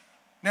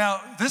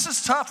 Now, this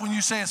is tough when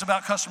you say it's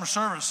about customer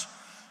service.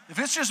 If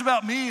it's just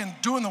about me and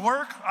doing the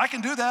work, I can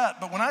do that.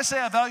 But when I say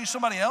I value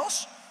somebody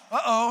else,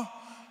 I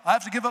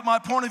have to give up my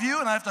point of view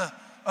and I have to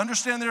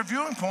understand their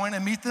viewing point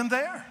and meet them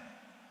there.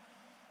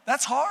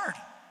 That's hard.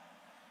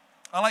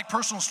 I like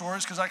personal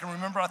stories because I can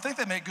remember, I think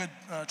they make good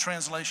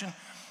translation.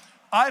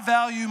 I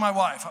value my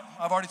wife.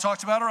 I've already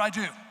talked about her, I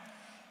do.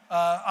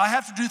 I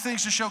have to do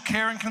things to show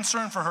care and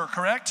concern for her,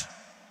 correct?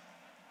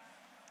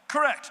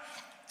 Correct.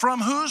 From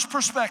whose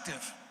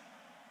perspective?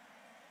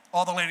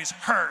 All the ladies,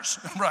 hers,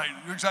 right,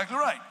 you're exactly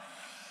right.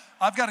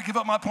 I've got to give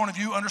up my point of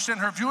view,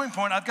 understand her viewing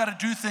point. I've got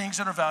to do things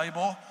that are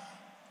valuable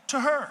to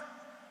her.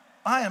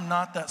 I am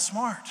not that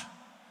smart.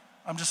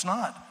 I'm just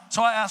not.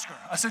 So I asked her,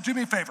 I said, do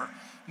me a favor,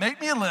 make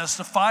me a list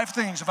of 5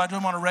 things if I do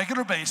them on a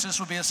regular basis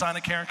would be a sign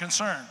of care and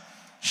concern.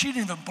 She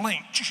didn't even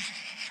blink.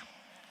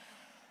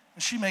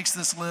 And she makes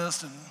this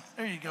list and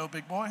there you go,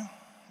 big boy.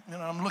 You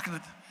know, I'm looking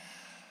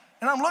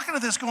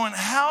at this going,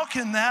 how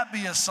can that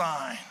be a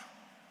sign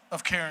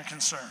of care and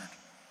concern?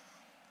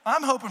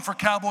 I'm hoping for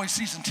Cowboy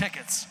season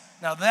tickets.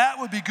 Now that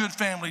would be good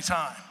family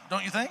time,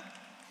 don't you think?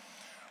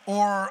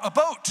 Or a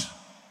boat.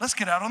 Let's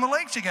get out on the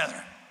lake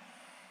together.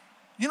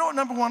 You know what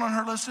number 1 on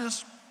her list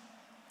is?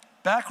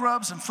 Back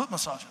rubs and foot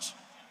massages.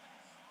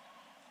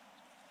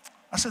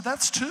 I said,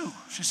 that's 2.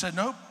 She said,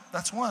 nope,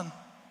 that's 1.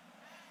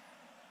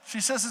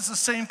 She says it's the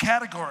same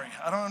category.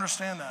 I don't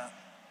understand that.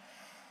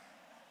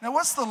 Now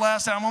what's the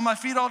last thing? I'm on my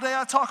feet all day,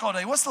 I talk all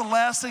day. What's the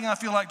last thing I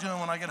feel like doing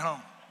when I get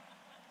home?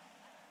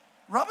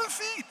 Rubbing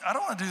feet. I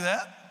don't want to do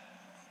that.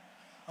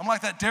 I'm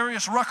like that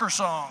Darius Rucker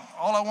song.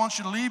 All I want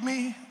you to leave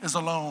me is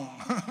alone,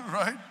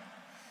 right?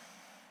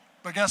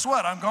 But guess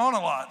what? I'm gone a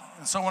lot.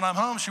 And so when I'm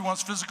home, she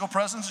wants physical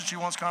presence and she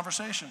wants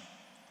conversation.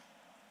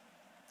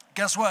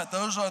 Guess what?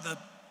 Those are the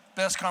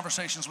best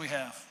conversations we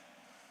have.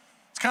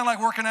 It's kind of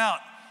like working out.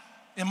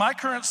 In my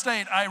current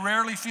state, I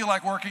rarely feel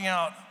like working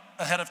out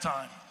ahead of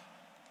time.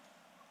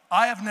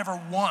 I have never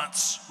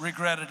once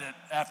regretted it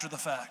after the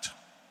fact.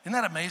 Isn't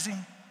that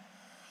amazing?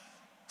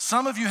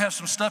 Some of you have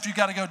some stuff you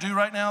got to go do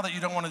right now that you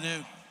don't want to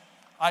do.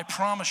 I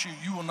promise you,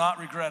 you will not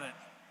regret it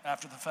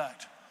after the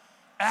fact.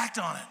 Act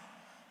on it.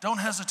 Don't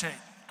hesitate.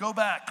 Go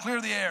back, clear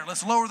the air.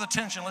 Let's lower the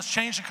tension. Let's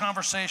change the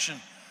conversation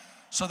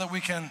so that we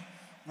can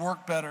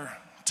work better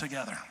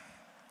together.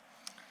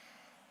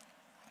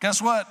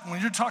 Guess what? When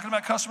you're talking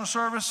about customer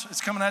service, it's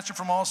coming at you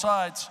from all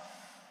sides.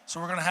 So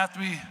we're going to have to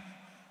be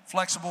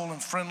flexible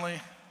and friendly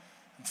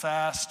and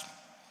fast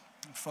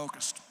and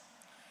focused.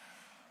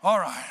 All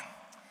right.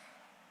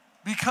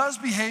 Because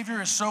behavior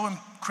is so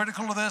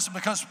critical to this, and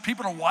because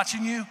people are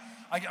watching you,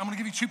 I'm going to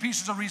give you 2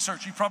 pieces of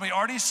research. You've probably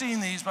already seen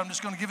these, but I'm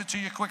just going to give it to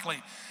you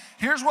quickly.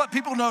 Here's what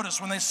people notice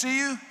when they see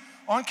you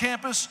on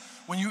campus,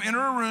 when you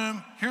enter a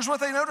room. Here's what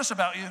they notice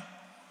about you.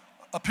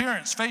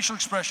 Appearance, facial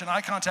expression,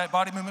 eye contact,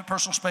 body movement,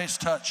 personal space,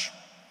 touch.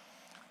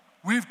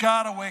 We've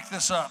got to wake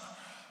this up.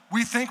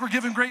 We think we're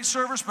giving great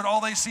service, but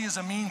all they see is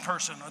a mean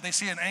person, or they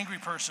see an angry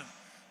person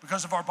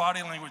because of our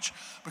body language,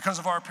 because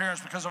of our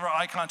appearance, because of our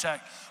eye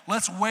contact.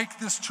 Let's wake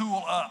this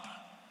tool up.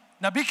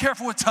 Now be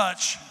careful with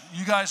touch.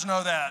 You guys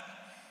know that.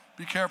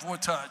 Be careful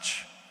with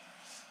touch.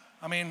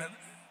 I mean,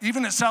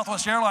 even at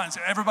Southwest Airlines,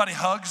 everybody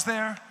hugs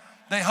there.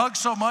 They hug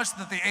so much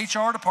that the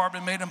HR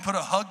department made them put a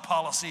hug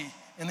policy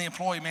in the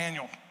employee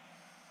manual.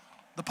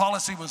 The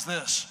policy was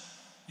this: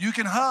 you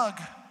can hug,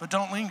 but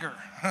don't linger.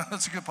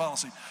 That's a good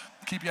policy.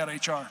 Keep you out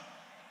of HR.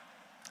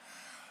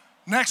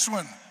 Next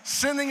one,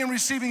 sending and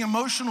receiving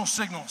emotional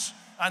signals.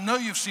 I know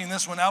you've seen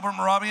this one. Albert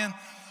Moravian,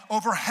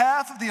 over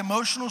half of the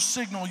emotional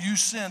signal you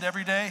send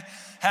every day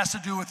has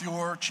to do with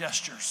your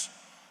gestures.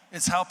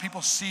 It's how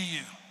people see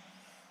you.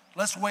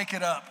 Let's wake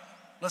it up.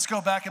 Let's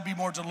go back and be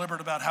more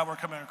deliberate about how we're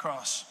coming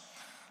across.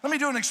 Let me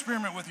do an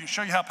experiment with you,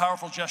 show you how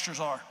powerful gestures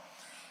are.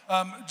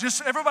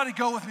 Just everybody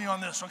go with me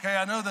on this, okay?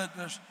 I know that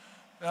there's,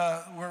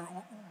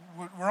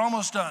 we're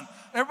almost done.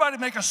 Everybody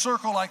make a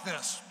circle like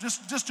this.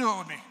 Just do it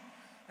with me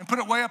and put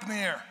it way up in the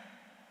air.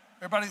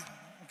 Everybody,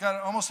 got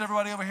it? Almost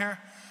everybody over here?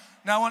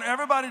 Now I want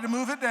everybody to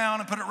move it down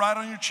and put it right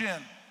on your chin.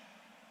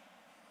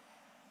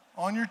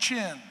 On your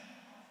chin.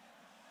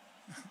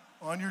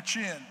 On your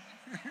chin.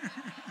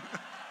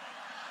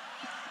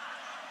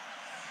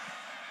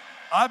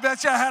 I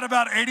bet you I had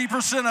about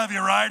 80% of you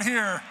right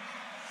here.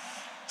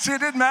 See,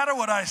 it didn't matter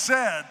what I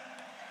said.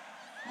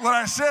 What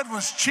I said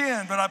was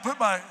chin, but I put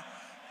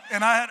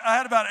and I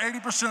had about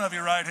 80% of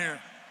you right here.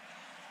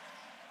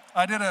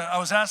 I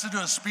was asked to do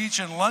a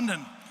speech in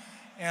London,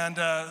 and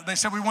they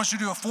said, we want you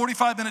to do a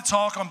 45-minute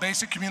talk on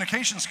basic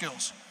communication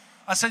skills.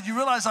 I said, you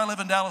realize I live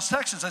in Dallas,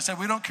 Texas? I said,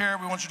 we don't care.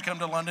 We want you to come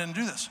to London and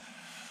do this.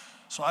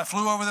 So I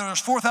flew over there. There's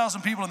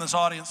 4,000 people in this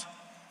audience.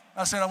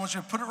 I said, I want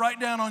you to put it right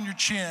down on your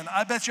chin.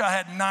 I bet you I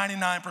had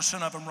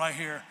 99% of them right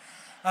here.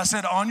 I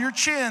said, on your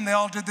chin, they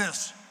all did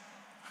this.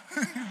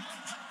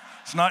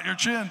 It's not your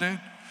chin, dude.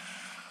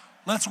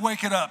 Let's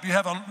wake it up.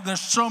 There's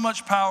so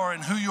much power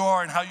in who you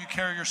are and how you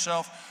carry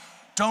yourself.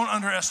 Don't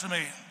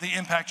underestimate the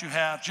impact you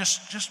have.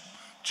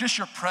 Just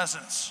your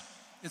presence.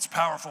 It's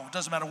powerful. It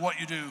doesn't matter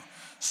what you do.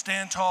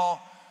 Stand tall,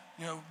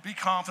 be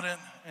confident,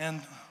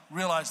 and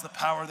realize the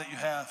power that you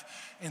have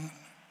in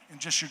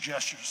just your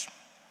gestures.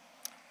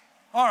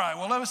 All right,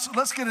 well,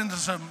 let's get into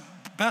some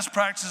best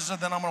practices, and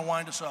then I'm going to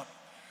wind us up.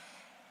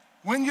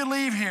 When you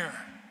leave here,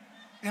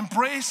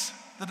 embrace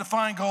the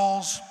defined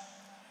goals,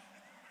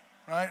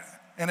 right,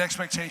 and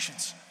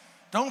expectations.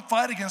 Don't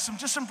fight against them,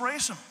 just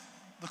embrace them.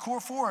 The core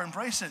four,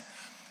 embrace it.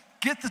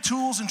 Get the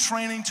tools and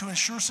training to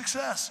ensure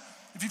success.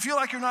 If you feel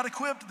like you're not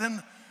equipped,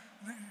 then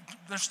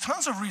there's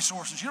tons of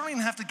resources. You don't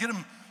even have to get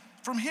them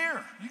from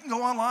here. You can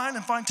go online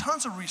and find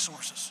tons of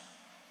resources.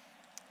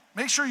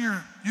 Make sure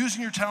you're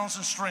using your talents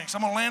and strengths.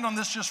 I'm going to land on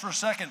this just for a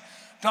second.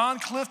 Don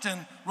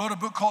Clifton wrote a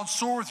book called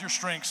Soar With Your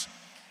Strengths,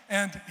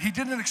 and he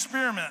did an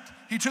experiment.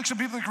 He took some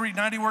people that could read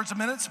 90 words a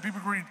minute, some people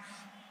who could read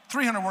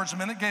 300 words a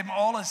minute, gave them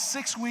all a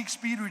 6-week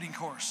speed reading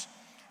course.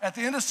 At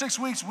the end of 6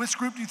 weeks, which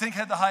group do you think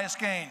had the highest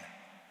gain?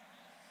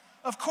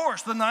 Of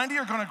course, the 90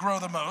 are going to grow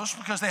the most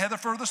because they had the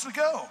furthest to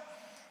go.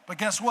 But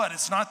guess what?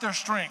 It's not their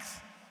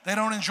strength. They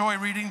don't enjoy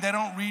reading. They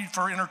don't read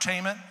for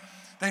entertainment.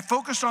 They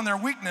focused on their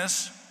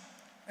weakness,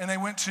 and they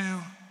went to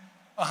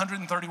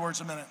 130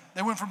 words a minute.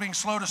 They went from being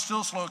slow to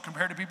still slow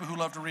compared to people who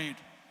love to read.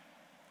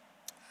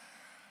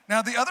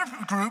 Now, the other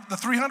group, the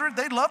 300,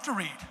 they love to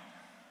read.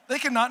 They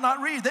cannot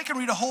not read. They can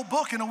read a whole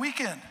book in a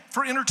weekend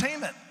for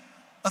entertainment,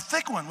 a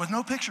thick one with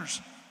no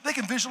pictures. They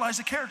can visualize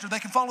the character. They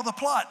can follow the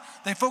plot.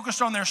 They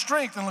focused on their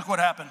strength, and look what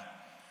happened.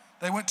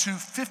 They went to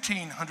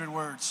 1,500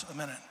 words a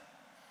minute.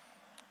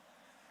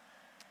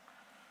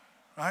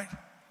 Right?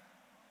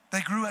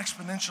 They grew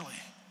exponentially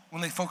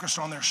when they focused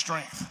on their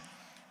strength.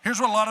 Here's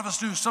what a lot of us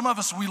do. Some of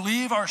us, we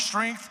leave our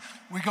strength,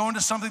 we go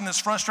into something that's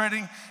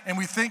frustrating, and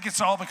we think it's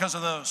all because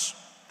of those.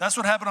 That's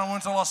what happened when I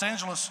went to Los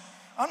Angeles.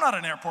 I'm not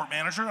an airport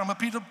manager. I'm a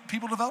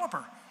people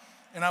developer.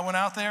 And I went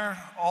out there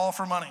all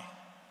for money.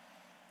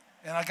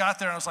 And I got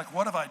there, and I was like,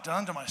 what have I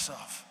done to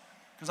myself?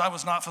 Because I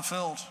was not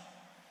fulfilled.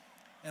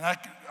 And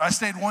I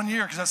stayed 1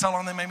 year because that's how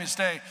long they made me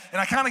stay.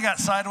 And I kind of got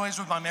sideways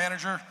with my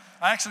manager.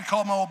 I actually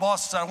called my old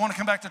boss and said, I want to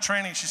come back to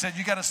training. She said,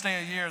 you got to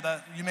stay a year.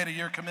 That you made a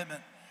year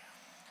commitment.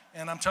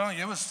 And I'm telling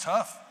you, it was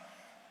tough.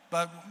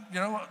 But,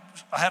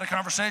 I had a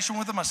conversation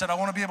with him. I said, I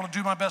want to be able to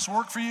do my best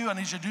work for you. I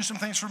need you to do some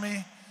things for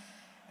me.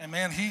 And,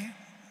 man,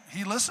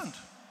 he listened.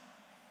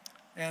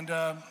 And,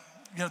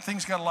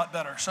 things got a lot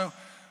better. So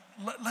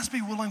let's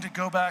be willing to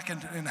go back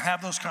and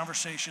have those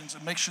conversations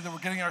and make sure that we're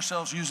getting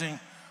ourselves using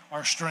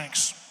our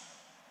strengths.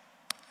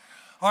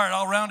 All right,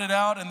 I'll round it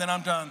out, and then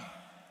I'm done.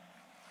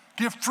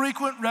 Give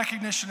frequent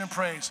recognition and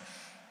praise.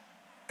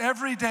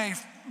 Every day,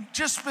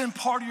 just spend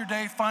part of your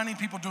day finding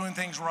people doing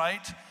things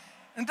right.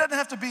 And it doesn't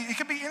have to be, it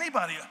could be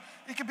anybody.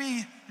 It could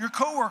be your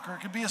coworker.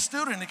 It could be a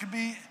student. It could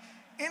be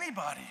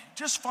anybody.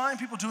 Just find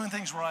people doing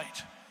things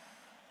right.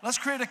 Let's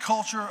create a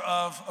culture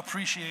of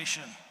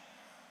appreciation.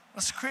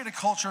 Let's create a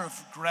culture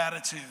of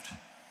gratitude,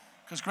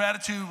 because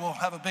gratitude will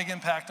have a big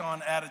impact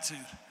on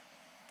attitude.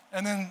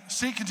 And then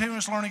seek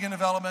continuous learning and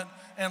development.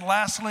 And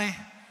lastly,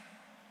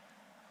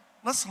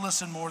 let's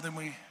listen more than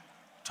we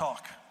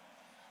talk.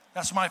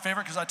 That's my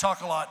favorite, because I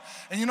talk a lot.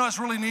 And you know what's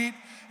really neat?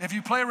 If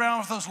you play around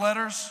with those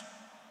letters,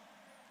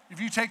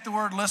 if you take the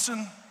word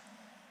listen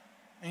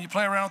and you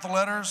play around with the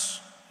letters,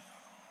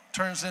 it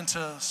turns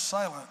into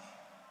silent.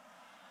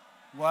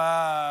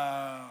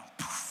 Wow.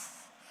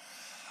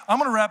 I'm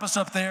going to wrap us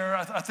up there.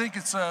 I think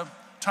it's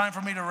time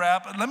for me to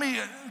wrap. Let me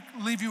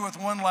leave you with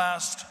one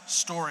last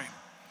story.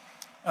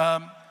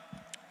 The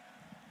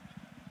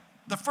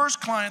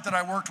first client that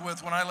I worked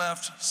with when I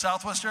left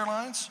Southwest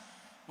Airlines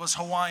was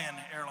Hawaiian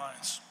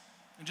Airlines.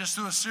 And just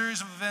through a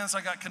series of events, I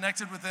got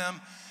connected with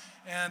them.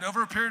 And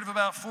over a period of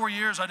about 4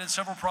 years, I did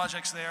several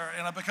projects there.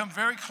 And I've become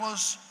very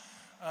close,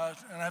 and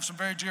I have some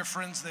very dear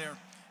friends there.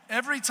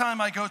 Every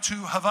time I go to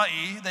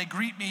Hawaii, they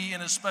greet me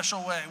in a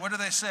special way. What do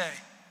they say?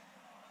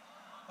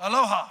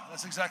 Aloha.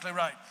 That's exactly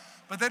right.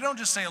 But they don't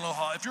just say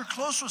aloha. If you're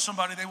close with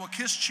somebody, they will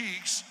kiss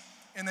cheeks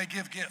and they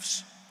give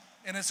gifts.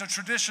 And it's a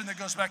tradition that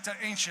goes back to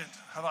ancient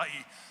Hawaii.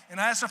 And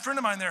I asked a friend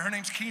of mine there, her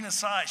name's Kina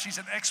Sai. She's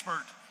an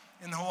expert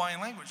in the Hawaiian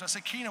language. I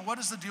said, Kina, what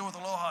is the deal with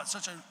aloha? It's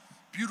such a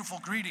beautiful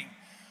greeting.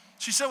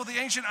 She said, well, the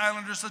ancient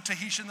islanders, the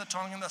Tahitian, the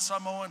Tongan, the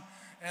Samoan,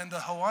 and the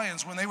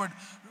Hawaiians, when they would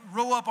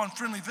roll up on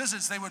friendly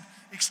visits, they would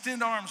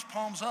extend arms,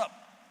 palms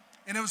up.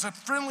 And it was a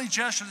friendly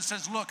gesture that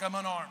says, look, I'm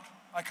unarmed.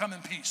 I come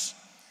in peace.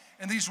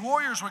 And these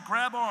warriors would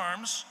grab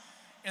arms,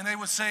 and they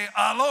would say,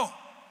 alo.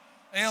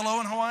 A-L-O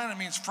in Hawaiian, it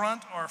means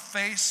front or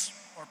face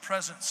or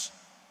presence.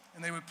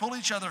 And they would pull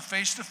each other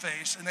face to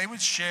face, and they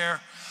would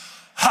share,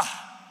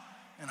 ha.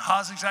 And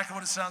ha is exactly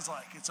what it sounds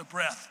like. It's a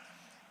breath.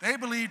 They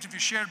believed if you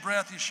shared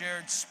breath, you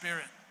shared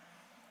spirit.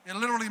 It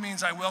literally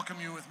means I welcome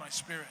you with my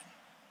spirit.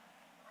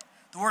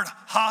 The word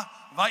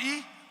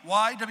Hawaii,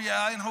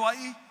 Y-W-I in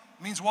Hawaii,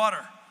 means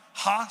water.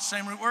 Ha,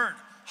 same root word.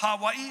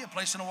 Hawaii, a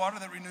place in the water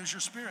that renews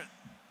your spirit.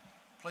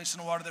 A place in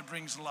the water that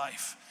brings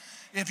life.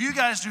 If you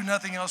guys do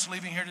nothing else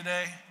leaving here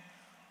today,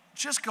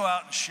 just go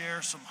out and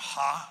share some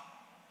ha.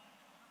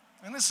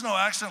 And this is no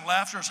accident.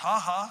 Laughter is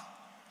ha-ha.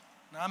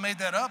 Now, I made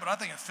that up, but I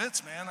think it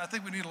fits, man. I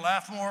think we need to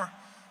laugh more.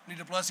 We need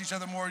to bless each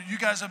other more. You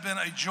guys have been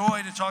a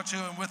joy to talk to,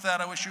 and with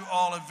that, I wish you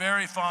all a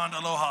very fond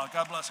aloha.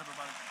 God bless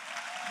everybody.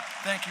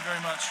 Thank you very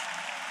much.